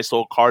comes in a nice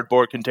little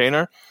cardboard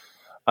container.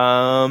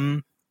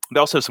 They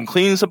also have some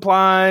cleaning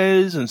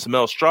supplies and some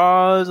metal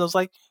straws. I was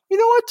like, you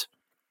know what?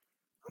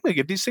 I'm going to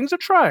give these things a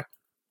try.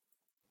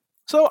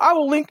 So I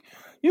will link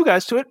you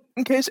guys to it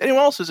in case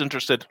anyone else is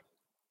interested.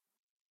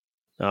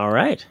 All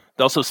right.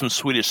 There's also some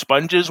Swedish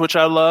sponges, which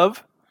I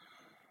love.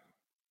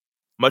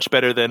 Much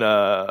better than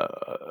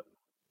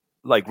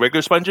like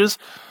regular sponges.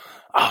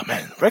 Oh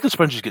man, regular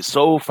sponges get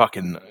so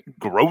fucking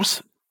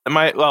gross.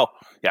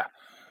 Yeah.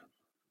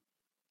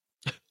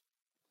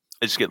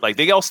 They just get they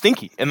get all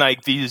stinky. And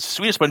like these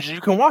Swedish sponges, you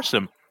can wash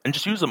them and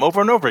just use them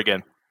over and over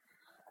again.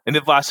 And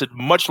they've lasted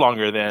much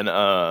longer than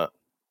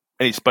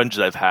any sponges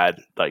I've had.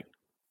 Like,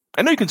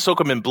 I know you can soak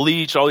them in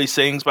bleach, all these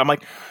things, but I'm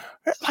like,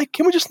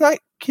 can we just not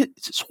get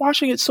just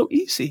washing it so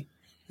easy?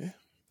 Yeah.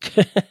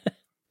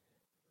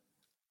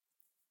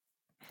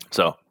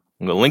 So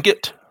I'm gonna link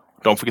it.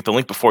 Don't forget the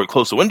link before we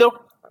close the window.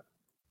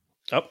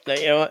 Oh,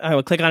 I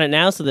will click on it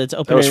now so that it's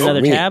open in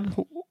another tab.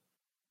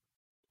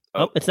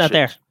 Oh, it's not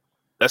there.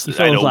 That's you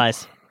told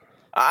lies.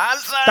 I'm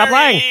sorry. Stop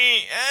lying.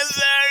 I'm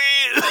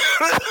sorry.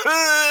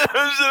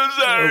 I'm so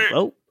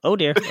sorry. Oh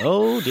dear.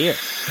 Oh dear.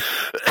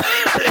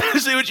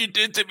 See what you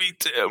did to me,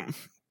 Tim.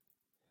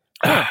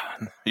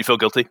 You feel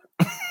guilty?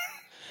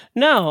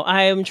 No,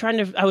 I was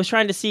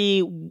trying to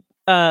see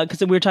because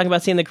we were talking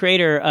about seeing The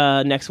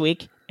Creator next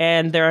week,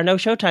 and there are no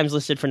showtimes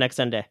listed for next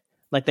Sunday.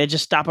 Like they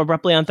just stop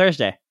abruptly on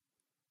Thursday.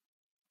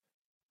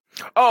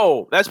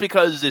 Oh, that's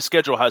because the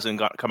schedule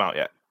hasn't come out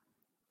yet.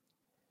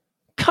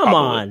 Come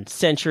on,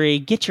 Century,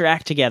 get your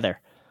act together.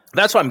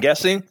 That's what I'm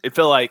guessing. I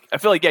feel like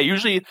yeah.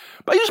 Usually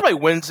by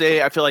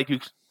Wednesday, I feel like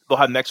they'll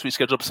have next week's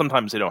schedule. But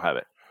sometimes they don't have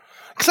it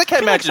because I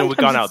can't imagine it would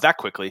have gone out that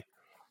quickly.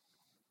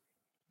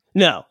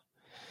 No,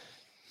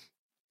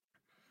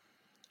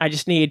 I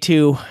need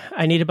to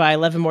buy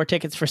 11 more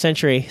tickets for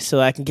Century so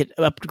I can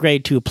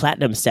upgrade to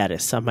platinum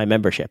status on my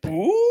membership.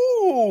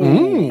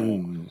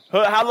 Ooh.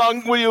 How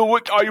long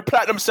are you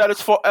platinum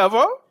status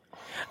forever?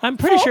 I'm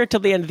pretty sure till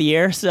the end of the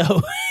year.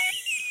 So.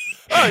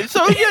 Oh,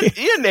 so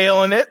you're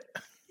nailing it.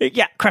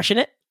 Yeah, crushing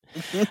it.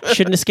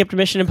 Shouldn't have skipped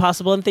Mission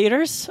Impossible in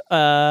theaters.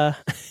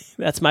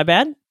 That's my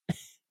bad.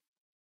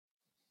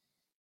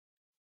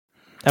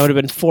 That would have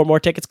been 4 more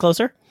tickets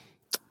closer.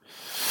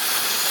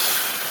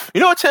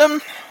 You know what,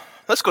 Tim?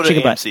 Let's go to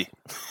AMC.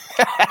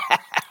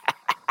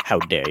 How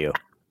dare you?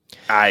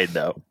 I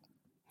know.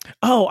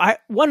 Oh,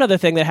 one other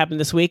thing that happened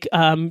this week,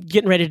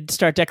 getting ready to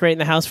start decorating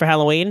the house for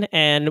Halloween,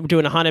 and we're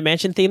doing a Haunted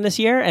Mansion theme this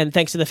year, and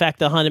thanks to the fact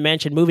the Haunted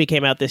Mansion movie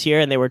came out this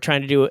year, and they were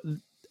trying to do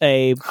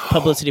a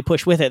publicity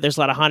push with it, there's a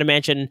lot of Haunted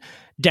Mansion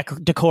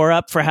decor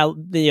up for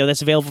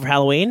that's available for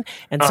Halloween,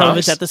 and some of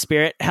it's at the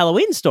Spirit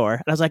Halloween store,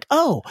 and I was like,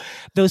 oh,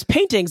 those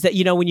paintings that,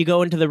 when you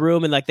go into the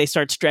room and like they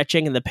start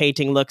stretching and the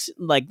painting looks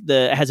like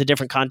has a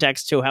different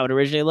context to how it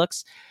originally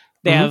looks.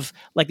 They have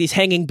like these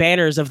hanging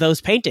banners of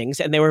those paintings,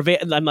 and they were.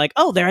 I'm like,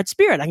 oh, they're at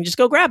Spirit. I can just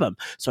go grab them.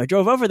 So I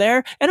drove over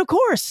there, and of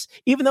course,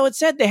 even though it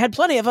said they had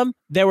plenty of them,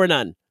 there were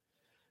none.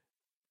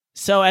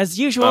 So as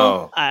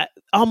usual,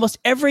 almost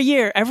every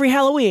year, every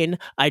Halloween,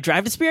 I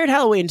drive to Spirit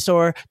Halloween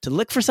store to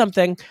look for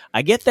something.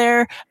 I get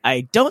there,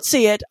 I don't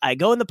see it. I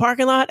go in the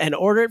parking lot and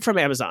order it from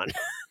Amazon.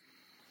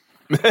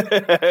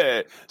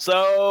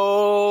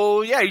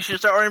 So yeah, you should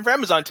start ordering from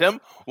Amazon,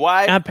 Tim.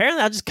 Why?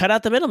 Apparently, I'll just cut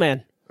out the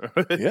middleman.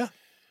 Yeah.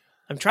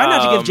 I'm trying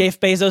not to give Jeff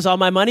Bezos all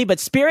my money, but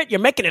Spirit, you're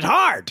making it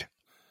hard.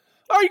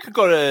 Or you could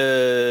go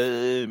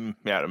to,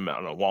 I don't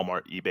know,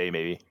 Walmart, eBay,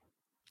 maybe.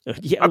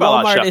 Yeah,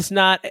 Walmart is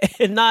not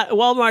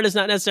Walmart is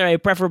not necessarily a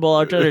preferable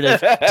alternative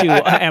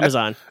to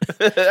Amazon.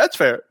 That's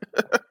fair.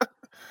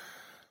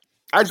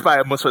 I just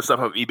buy most of the stuff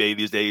off eBay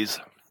these days,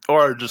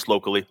 or just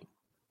locally.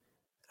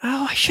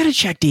 Oh, I should have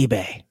checked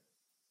eBay.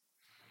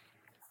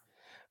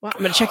 Well,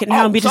 I'm going to check it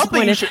now and be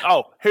disappointed.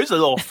 Here's a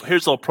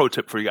little pro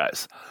tip for you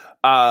guys.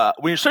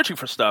 When you're searching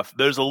for stuff,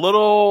 there's a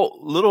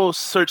little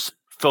search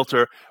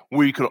filter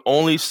where you can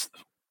only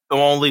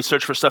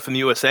search for stuff in the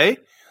USA.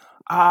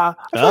 I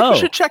feel like you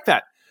should check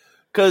that,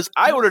 because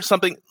I ordered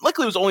something.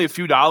 Luckily, it was only a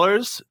few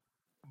dollars,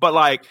 but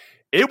like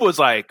it was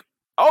like,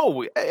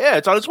 oh yeah,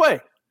 it's on its way,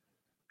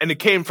 and it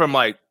came from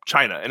like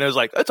China, and it was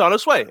like, it's on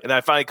its way. And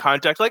I finally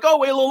contacted, like, oh,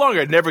 wait a little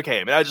longer. It never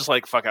came, and I just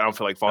like, fuck, I don't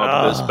feel like following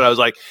up with this. But I was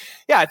like,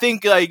 yeah, I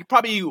think like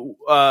probably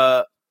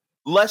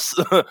less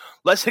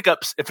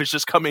hiccups if it's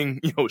just coming,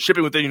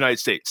 shipping within the United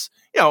States.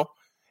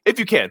 If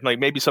you can, like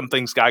maybe some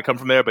things gotta come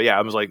from there. But yeah,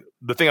 I was like,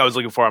 the thing I was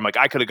looking for, I'm like,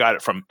 I could have got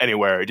it from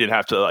anywhere. I didn't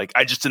have to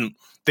I just didn't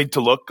think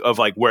to look of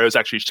like where it was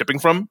actually shipping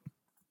from.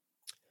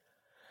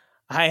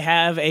 I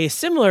have a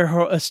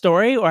similar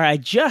story where I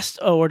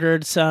just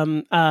ordered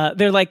some.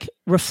 They're like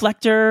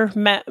reflector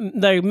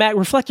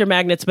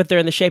magnets, but they're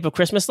in the shape of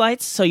Christmas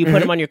lights. So you put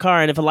them on your car,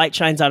 and if a light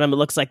shines on them, it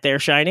looks like they're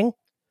shining.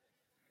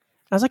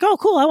 I was like, oh,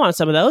 cool, I want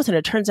some of those. And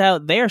it turns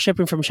out they are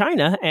shipping from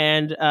China.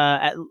 And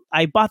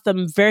I bought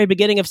them very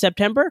beginning of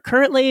September.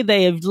 Currently,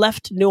 they have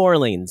left New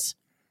Orleans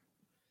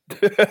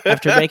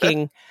after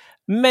making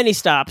many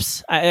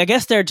stops. I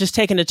guess they're just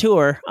taking a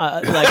tour,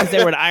 like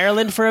they were in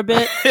Ireland for a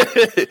bit.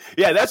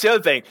 Yeah, that's the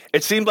other thing.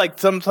 It seemed like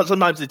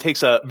sometimes it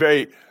takes a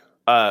very,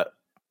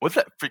 what's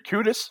that,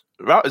 circuitous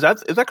route? Is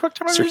that correct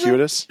term?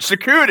 Circuitous?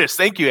 Circuitous.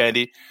 Thank you,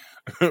 Andy.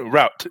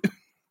 Route.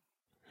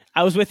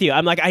 I was with you.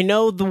 I'm like, I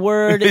know the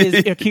word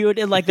is acute,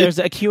 like there's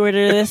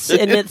acuitous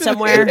in it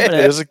somewhere.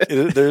 But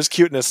There's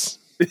cuteness.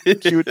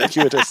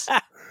 Cuteness.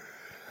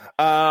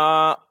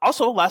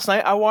 Also, last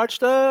night I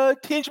watched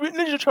Teenage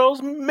Mutant Ninja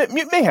Turtles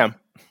Mutant Mayhem.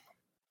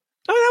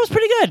 Oh, that was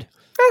pretty good.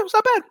 Yeah, it was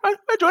not bad. I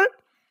enjoyed it.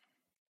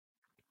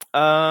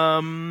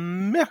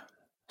 Yeah.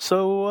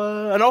 So,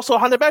 and also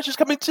Haunted Mansion is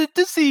coming to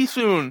Disney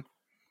soon.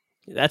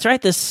 That's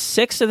right, the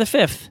 6th or the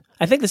 5th.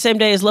 I think the same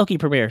day as Loki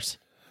premieres.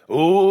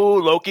 Ooh,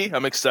 Loki.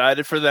 I'm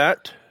excited for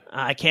that.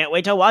 I can't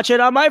wait to watch it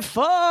on my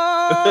phone.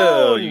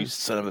 Oh, you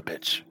son of a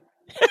bitch.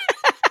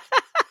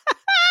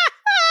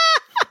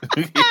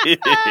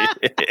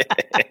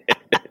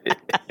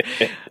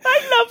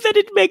 I love that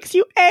it makes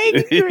you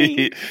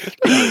angry.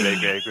 Doesn't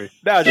make me angry.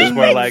 Now it's just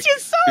more makes like you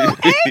so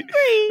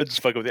angry. I'm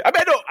just fucking with you. I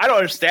mean, I don't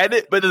understand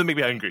it, but it doesn't make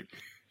me angry.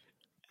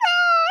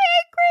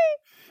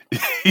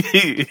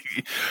 Angry.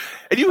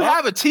 And you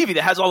have a TV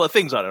that has all the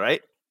things on it,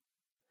 right?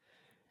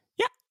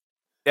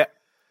 Yeah.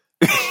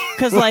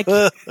 Because, like,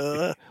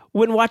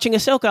 when watching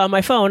Ahsoka on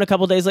my phone, a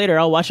couple days later,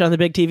 I'll watch it on the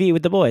big TV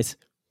with the boys.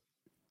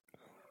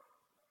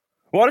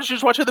 Why don't you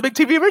just watch it on the big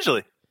TV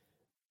originally?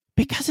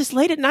 Because it's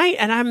late at night,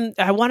 and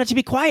I want it to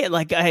be quiet.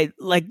 Like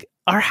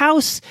our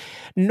house,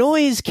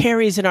 noise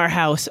carries in our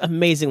house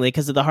amazingly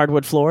because of the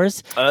hardwood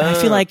floors. And I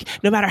feel like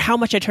no matter how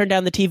much I turn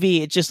down the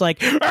TV, it's just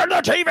like, and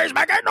the TV's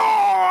making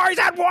noise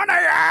at 1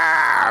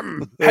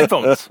 a.m.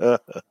 Headphones.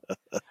 But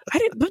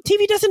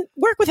TV doesn't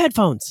work with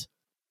headphones.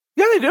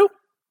 Yeah, they do.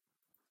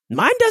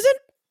 Mine doesn't.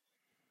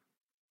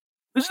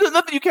 There's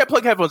nothing you can't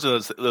plug headphones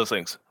in those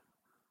things.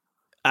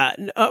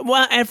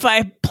 Well, if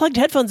I plugged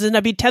headphones in,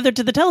 I'd be tethered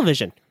to the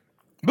television.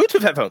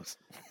 Bluetooth headphones.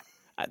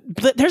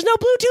 But there's no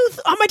Bluetooth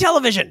on my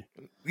television.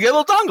 You get a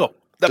little dongle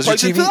that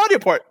plugs into the audio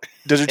port.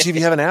 Does your TV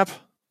have an app?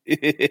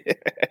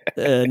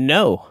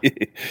 No.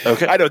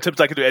 Okay. I know Tim's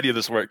not going to do any of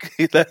this work.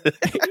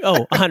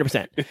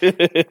 100%.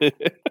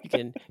 You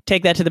can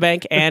take that to the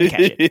bank and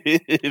cash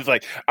it. It's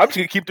like, I'm just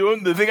going to keep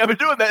doing the thing I've been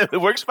doing. That it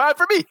works fine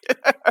for me.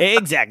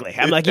 Exactly.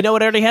 I'm like, you know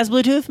what already has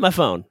Bluetooth? My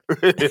phone.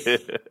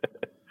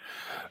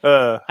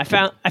 I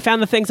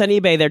found the things on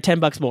eBay. They're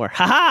 $10 more.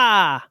 Ha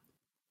ha!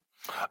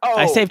 Oh,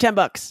 I saved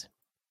 $10.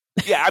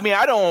 Yeah, I mean,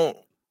 I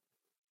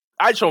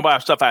just don't buy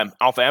stuff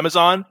off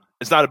Amazon.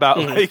 It's not about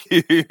like,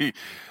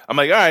 I'm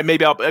like, all right,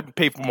 maybe I'll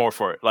pay for more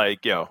for it.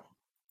 Like, you know.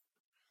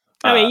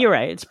 I mean, you're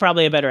right. It's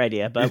probably a better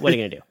idea, but what are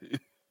you going to do?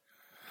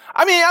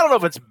 I mean, I don't know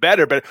if it's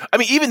better, but I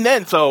mean, even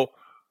then, so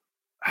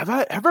have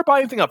I ever bought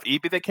anything off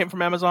eBay that came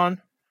from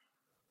Amazon?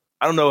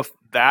 I don't know if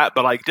that,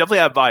 but like definitely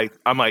have like,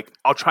 I'm like,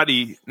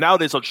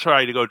 nowadays I'll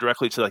try to go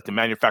directly to like the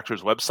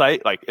manufacturer's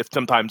website. Like if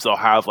sometimes they'll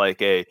have like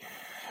they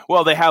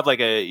have like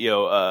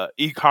a,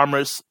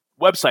 e-commerce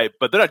website,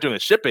 but they're not doing the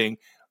shipping.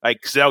 Like,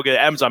 cause they'll get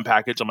an Amazon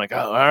package. I'm like, oh,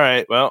 all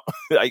right, well,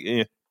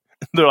 they're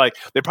like,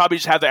 they probably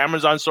just have the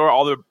Amazon store,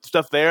 all their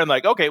stuff there. And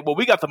like, okay, well,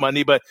 we got the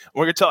money, but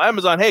we're going to tell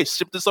Amazon, hey,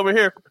 ship this over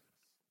here.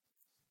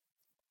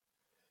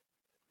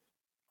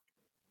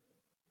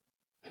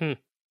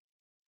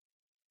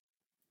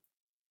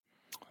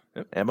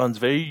 Amazon's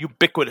very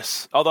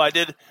ubiquitous. Although I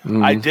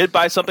did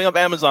buy something off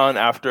Amazon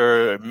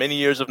after many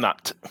years of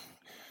not.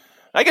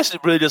 I guess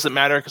it really doesn't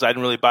matter because I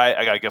didn't really buy it.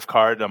 I got a gift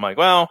card. And I'm like,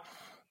 well,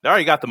 they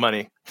already got the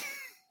money.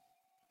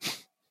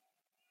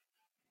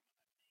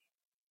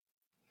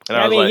 And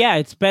I mean, yeah,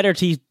 it's better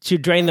to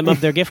drain them of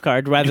their gift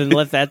card rather than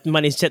let that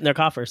money sit in their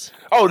coffers.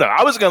 Oh, no, I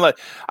thought,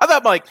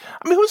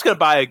 who's going to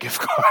buy a gift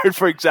card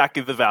for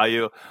exactly the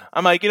value?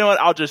 I'm like, you know what?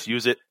 I'll just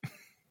use it.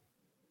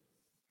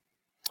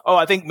 Oh,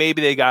 I think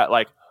maybe they got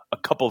like a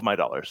couple of my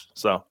dollars.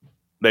 So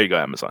there you go,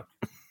 Amazon.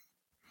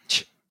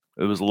 It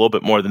was a little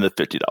bit more than the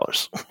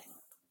 $50.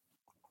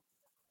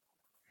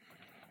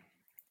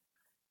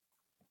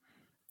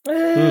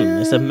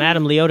 There's a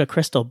Madame Leota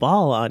crystal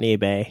ball on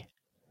eBay.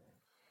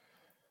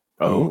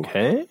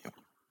 Okay.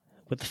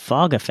 With the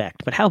fog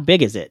effect. But how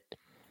big is it?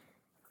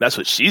 That's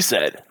what she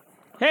said.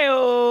 Hey,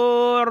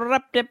 I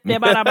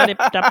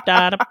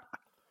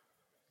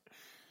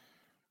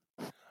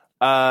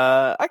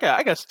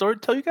got a story to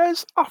tell you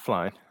guys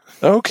offline.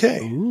 Okay.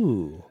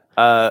 Ooh.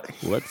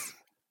 What's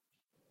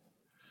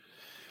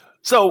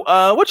so?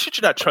 What should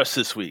you not trust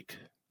this week?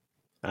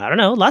 I don't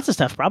know. Lots of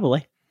stuff,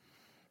 probably.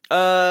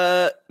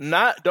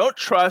 Don't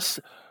trust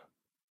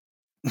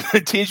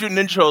Teenage Mutant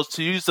Ninja Turtles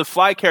to use the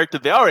fly character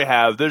they already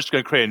have. They're just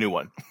going to create a new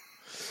one.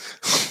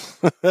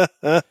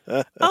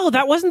 Oh,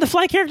 that wasn't the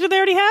fly character they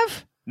already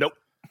have? Nope.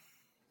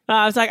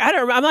 I was like,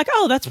 I'm like,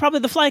 oh, that's probably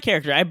the fly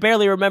character. I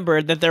barely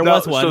remembered that there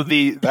was one. So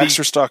the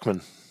Baxter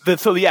Stockman. The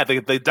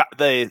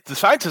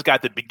scientist guy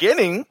at the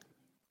beginning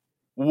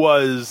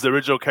was the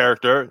original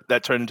character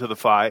that turned into the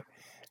Fly,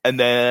 and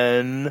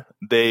then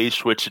they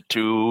switched it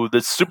to the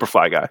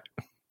Superfly guy.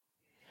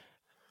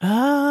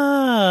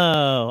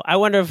 Oh, I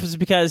wonder if it was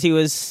because he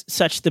was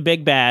such the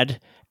big bad,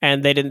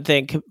 and they didn't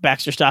think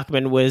Baxter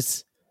Stockman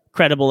was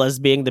credible as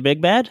being the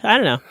big bad. I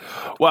don't know.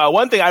 Well,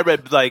 one thing I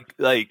read, like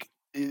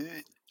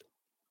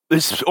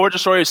this origin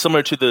story is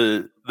similar to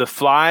the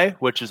Fly,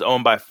 which is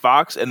owned by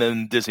Fox, and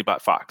then Disney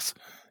bought Fox,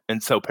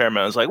 and so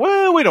Paramount was like,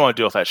 "Well, we don't want to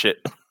deal with that shit."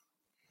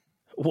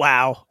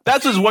 Wow,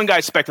 that's just one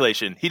guy's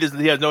speculation. He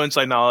has no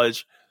inside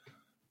knowledge,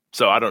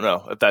 so I don't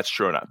know if that's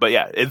true or not. But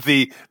yeah,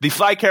 the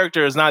Fly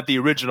character is not the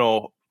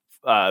original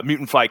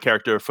Mutant Fly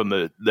character from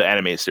the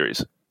anime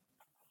series.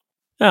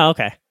 Oh,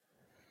 okay.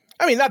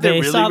 I mean, not that they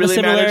really, saw the really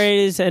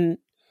similarities, and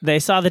they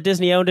saw that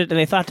Disney owned it, and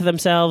they thought to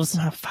themselves,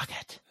 "Oh, fuck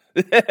it."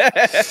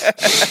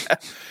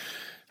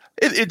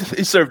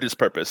 It served its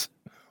purpose.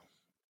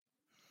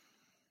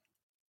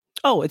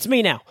 Oh, it's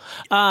me now.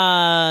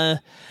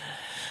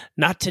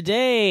 Not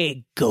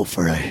today,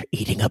 gopher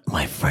eating up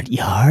my front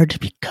yard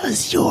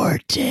because you're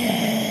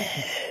dead.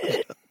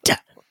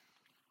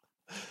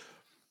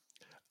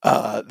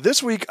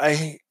 This week,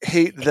 I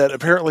hate that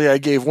apparently I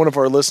gave one of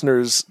our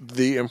listeners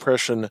the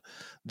impression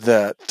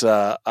that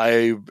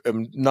I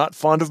am not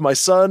fond of my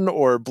son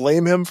or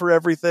blame him for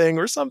everything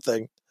or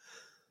something.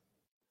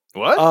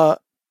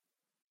 What?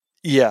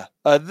 Yeah.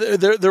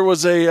 There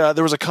was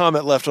a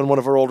comment left on one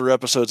of our older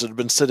episodes that had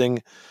been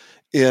sitting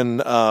in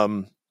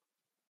the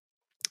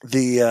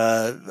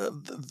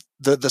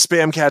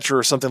spam catcher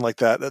or something like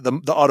that. The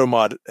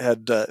Automod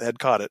had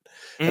caught it,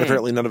 and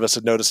apparently none of us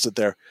had noticed it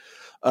there.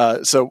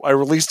 So I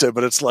released it,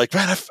 but it's like,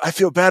 man, I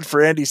feel bad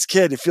for Andy's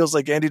kid. It feels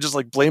like Andy just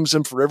like blames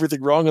him for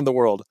everything wrong in the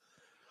world.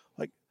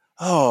 Like,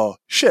 oh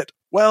shit.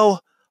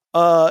 Well,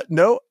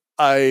 no,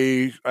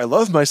 I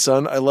love my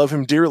son. I love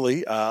him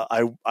dearly.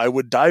 I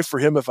would die for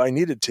him if I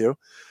needed to.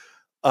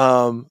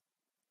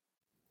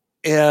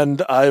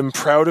 And I'm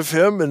proud of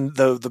him and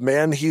the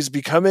man he's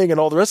becoming and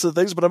all the rest of the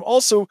things, but I'm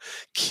also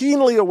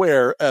keenly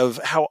aware of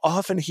how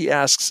often he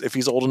asks if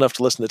he's old enough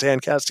to listen to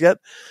TANcast yet,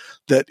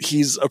 that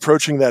he's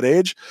approaching that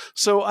age.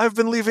 So I've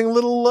been leaving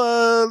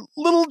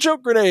little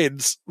joke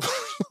grenades.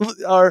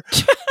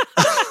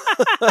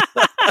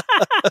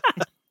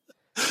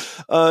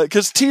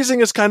 Because teasing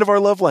is kind of our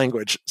love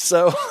language.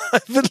 So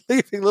I've been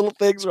leaving little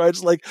things where I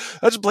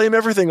just blame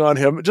everything on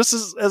him, just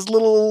as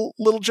little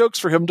jokes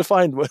for him to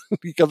find when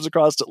he comes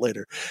across it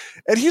later.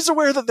 And he's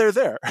aware that they're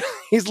there.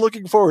 He's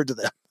looking forward to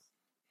them.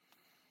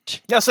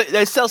 Yeah, so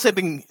they say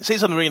something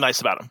really nice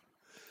about him.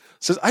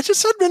 So I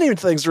just said many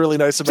things really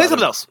nice about him. Say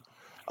something else.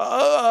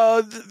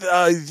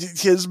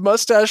 His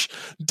mustache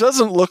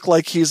doesn't look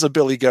like he's a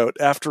billy goat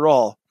after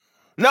all.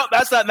 No,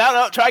 that's not.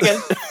 No, try again.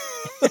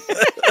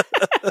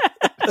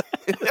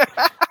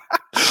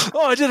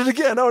 Oh, I did it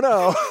again. Oh,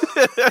 no.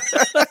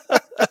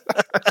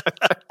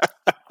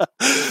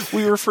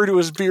 We refer to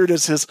his beard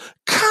as his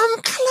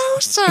come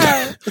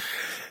closer.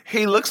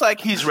 He looks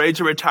like he's ready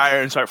to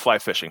retire and start fly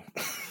fishing.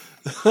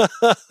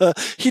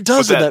 He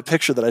does in that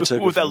picture that I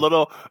took. With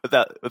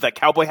that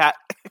cowboy hat.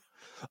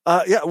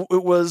 Yeah,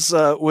 it was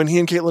when he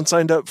and Caitlin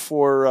signed up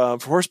for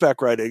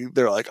horseback riding.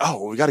 They're like,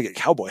 oh, we got to get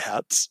cowboy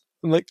hats.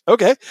 I'm like,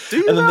 okay.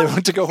 And then they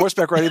went to go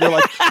horseback riding. They're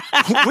like,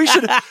 we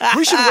should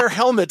wear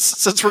helmets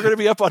since we're going to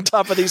be up on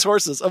top of these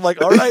horses. I'm like,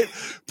 all right,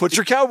 put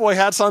your cowboy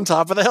hats on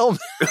top of the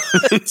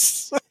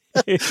helmets.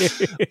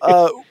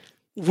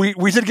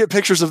 We did get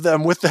pictures of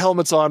them with the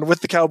helmets on,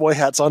 with the cowboy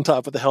hats on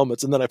top of the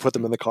helmets, and then I put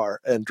them in the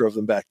car and drove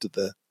them back to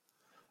the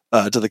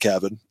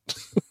cabin.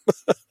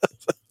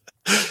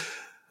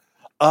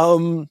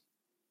 Another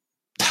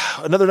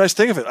nice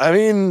thing of it. I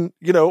mean,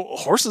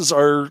 horses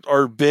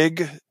are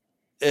big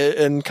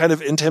and kind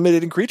of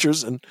intimidating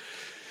creatures, and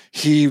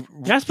you're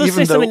not supposed to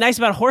say something nice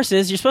about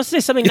horses. You're supposed to say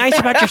something nice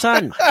about your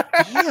son.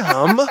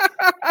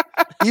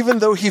 Even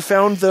though he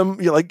found them,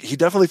 he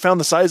definitely found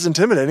the size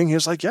intimidating. He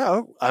was like,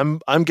 "Yeah,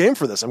 I'm game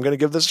for this. I'm going to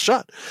give this a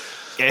shot."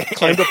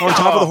 Climbed up on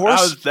top of the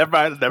horse. Never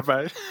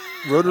mind.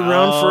 Rode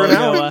around for an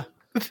hour.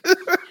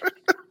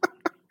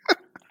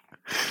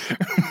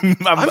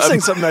 I'm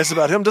saying something nice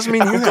about him. Doesn't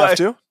mean you have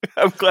to.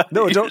 I'm glad.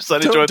 No, don't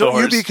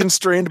you be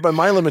constrained by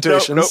my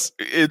limitations.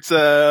 No, it's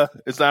not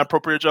an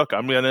appropriate joke.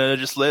 I'm gonna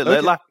just let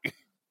it lie.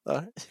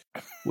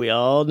 We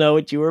all know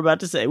what you were about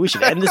to say. We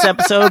should end this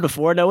episode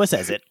before Noah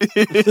says it.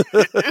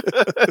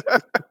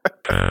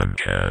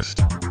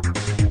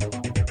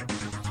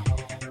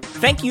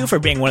 Thank you for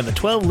being one of the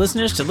 12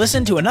 listeners to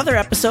listen to another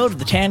episode of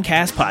the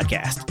TANcast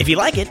podcast. If you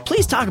like it,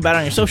 please talk about it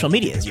on your social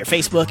medias, your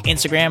Facebook,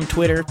 Instagram,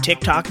 Twitter,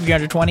 TikTok if you're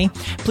under 20.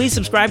 Please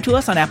subscribe to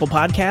us on Apple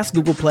Podcasts,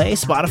 Google Play,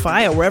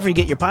 Spotify, or wherever you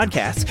get your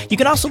podcasts. You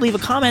can also leave a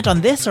comment on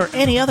this or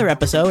any other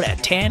episode at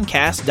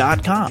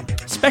tancast.com.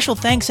 Special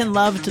thanks and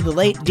love to the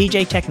late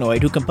DJ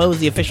Technoid who composed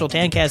the official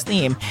TANcast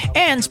theme,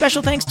 and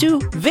special thanks to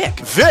Vic,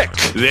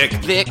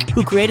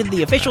 who created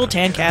the official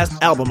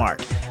TANcast album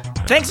art.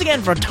 Thanks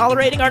again for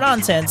tolerating our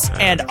nonsense,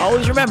 and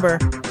always remember,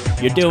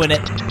 you're doing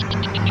it.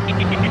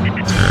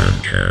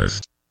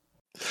 TANcast.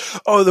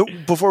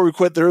 Before we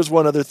quit, there is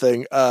one other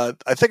thing. I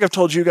think I've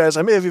told you guys,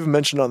 I may have even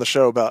mentioned on the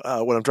show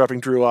about when I'm dropping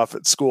Drew off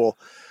at school,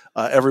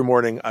 every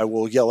morning I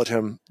will yell at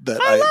him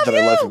that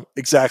I love him.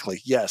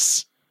 Exactly.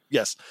 Yes.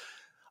 Yeah,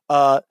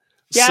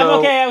 I'm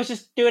okay. I was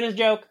just doing his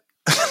joke.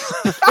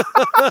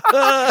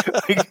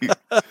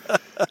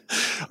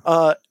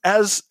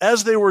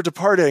 As they were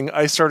departing,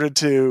 I started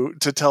to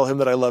tell him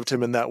that I loved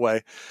him in that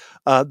way.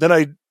 Then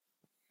I,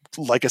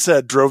 like I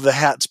said, drove the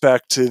hats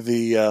back to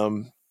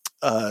the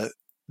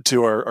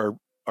to our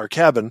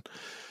cabin,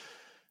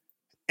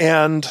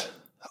 and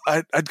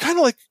I'd kind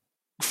of like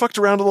fucked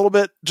around a little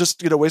bit,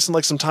 just wasting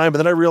like some time. But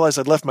then I realized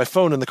I'd left my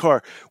phone in the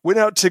car. Went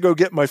out to go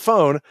get my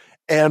phone,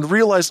 and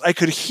realized I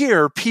could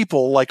hear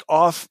people like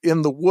off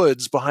in the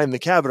woods behind the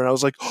cabin. And I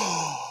was like,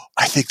 oh,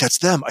 I think that's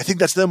them. I think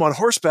that's them on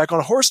horseback on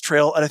a horse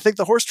trail. And I think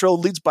the horse trail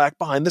leads back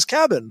behind this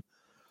cabin.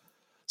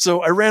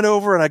 So I ran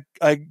over and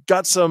I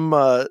got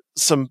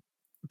some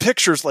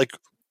pictures, like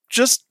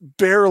just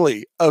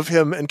barely, of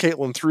him and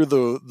Caitlin through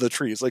the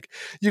trees. Like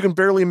you can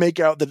barely make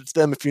out that it's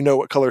them if you know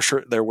what color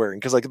shirt they're wearing,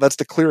 because like that's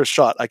the clearest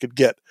shot I could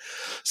get.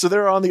 So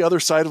they're on the other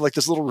side of like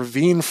this little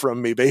ravine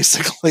from me,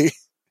 basically.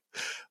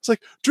 It's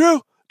like,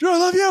 Drew, I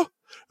love you.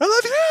 I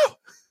love you.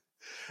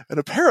 And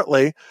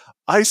apparently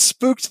I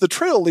spooked the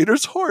trail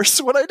leader's horse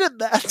when I did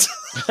that.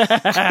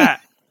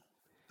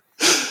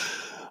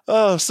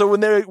 So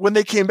when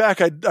they came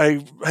back, I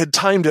had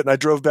timed it and I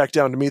drove back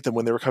down to meet them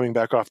when they were coming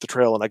back off the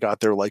trail, and I got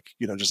there like,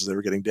 just as they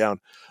were getting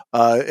down.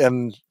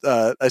 And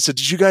I said,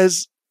 did you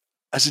guys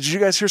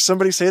hear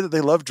somebody say that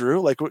they love Drew?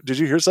 Like, did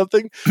you hear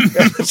something?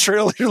 And the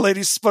trail leader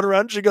lady spun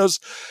around and she goes,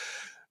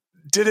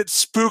 did it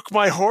spook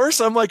my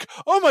horse? I'm like,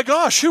 oh my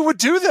gosh, who would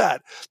do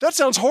that? That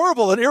sounds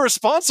horrible and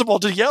irresponsible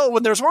to yell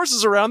when there's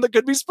horses around that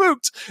could be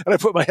spooked. And I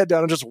put my head down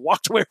and just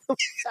walked away from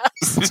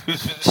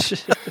the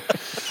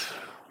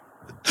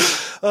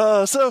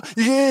house. So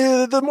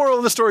the moral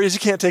of the story is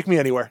you can't take me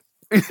anywhere.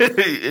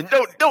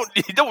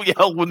 Don't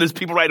yell when there's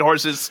people riding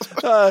horses.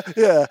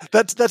 Yeah,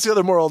 that's the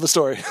other moral of the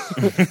story.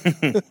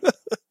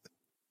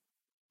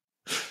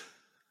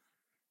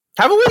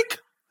 Have a week.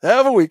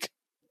 Have a week.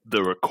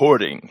 The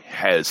recording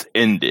has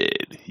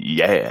ended.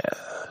 Yeah.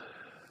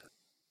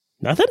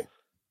 Nothing?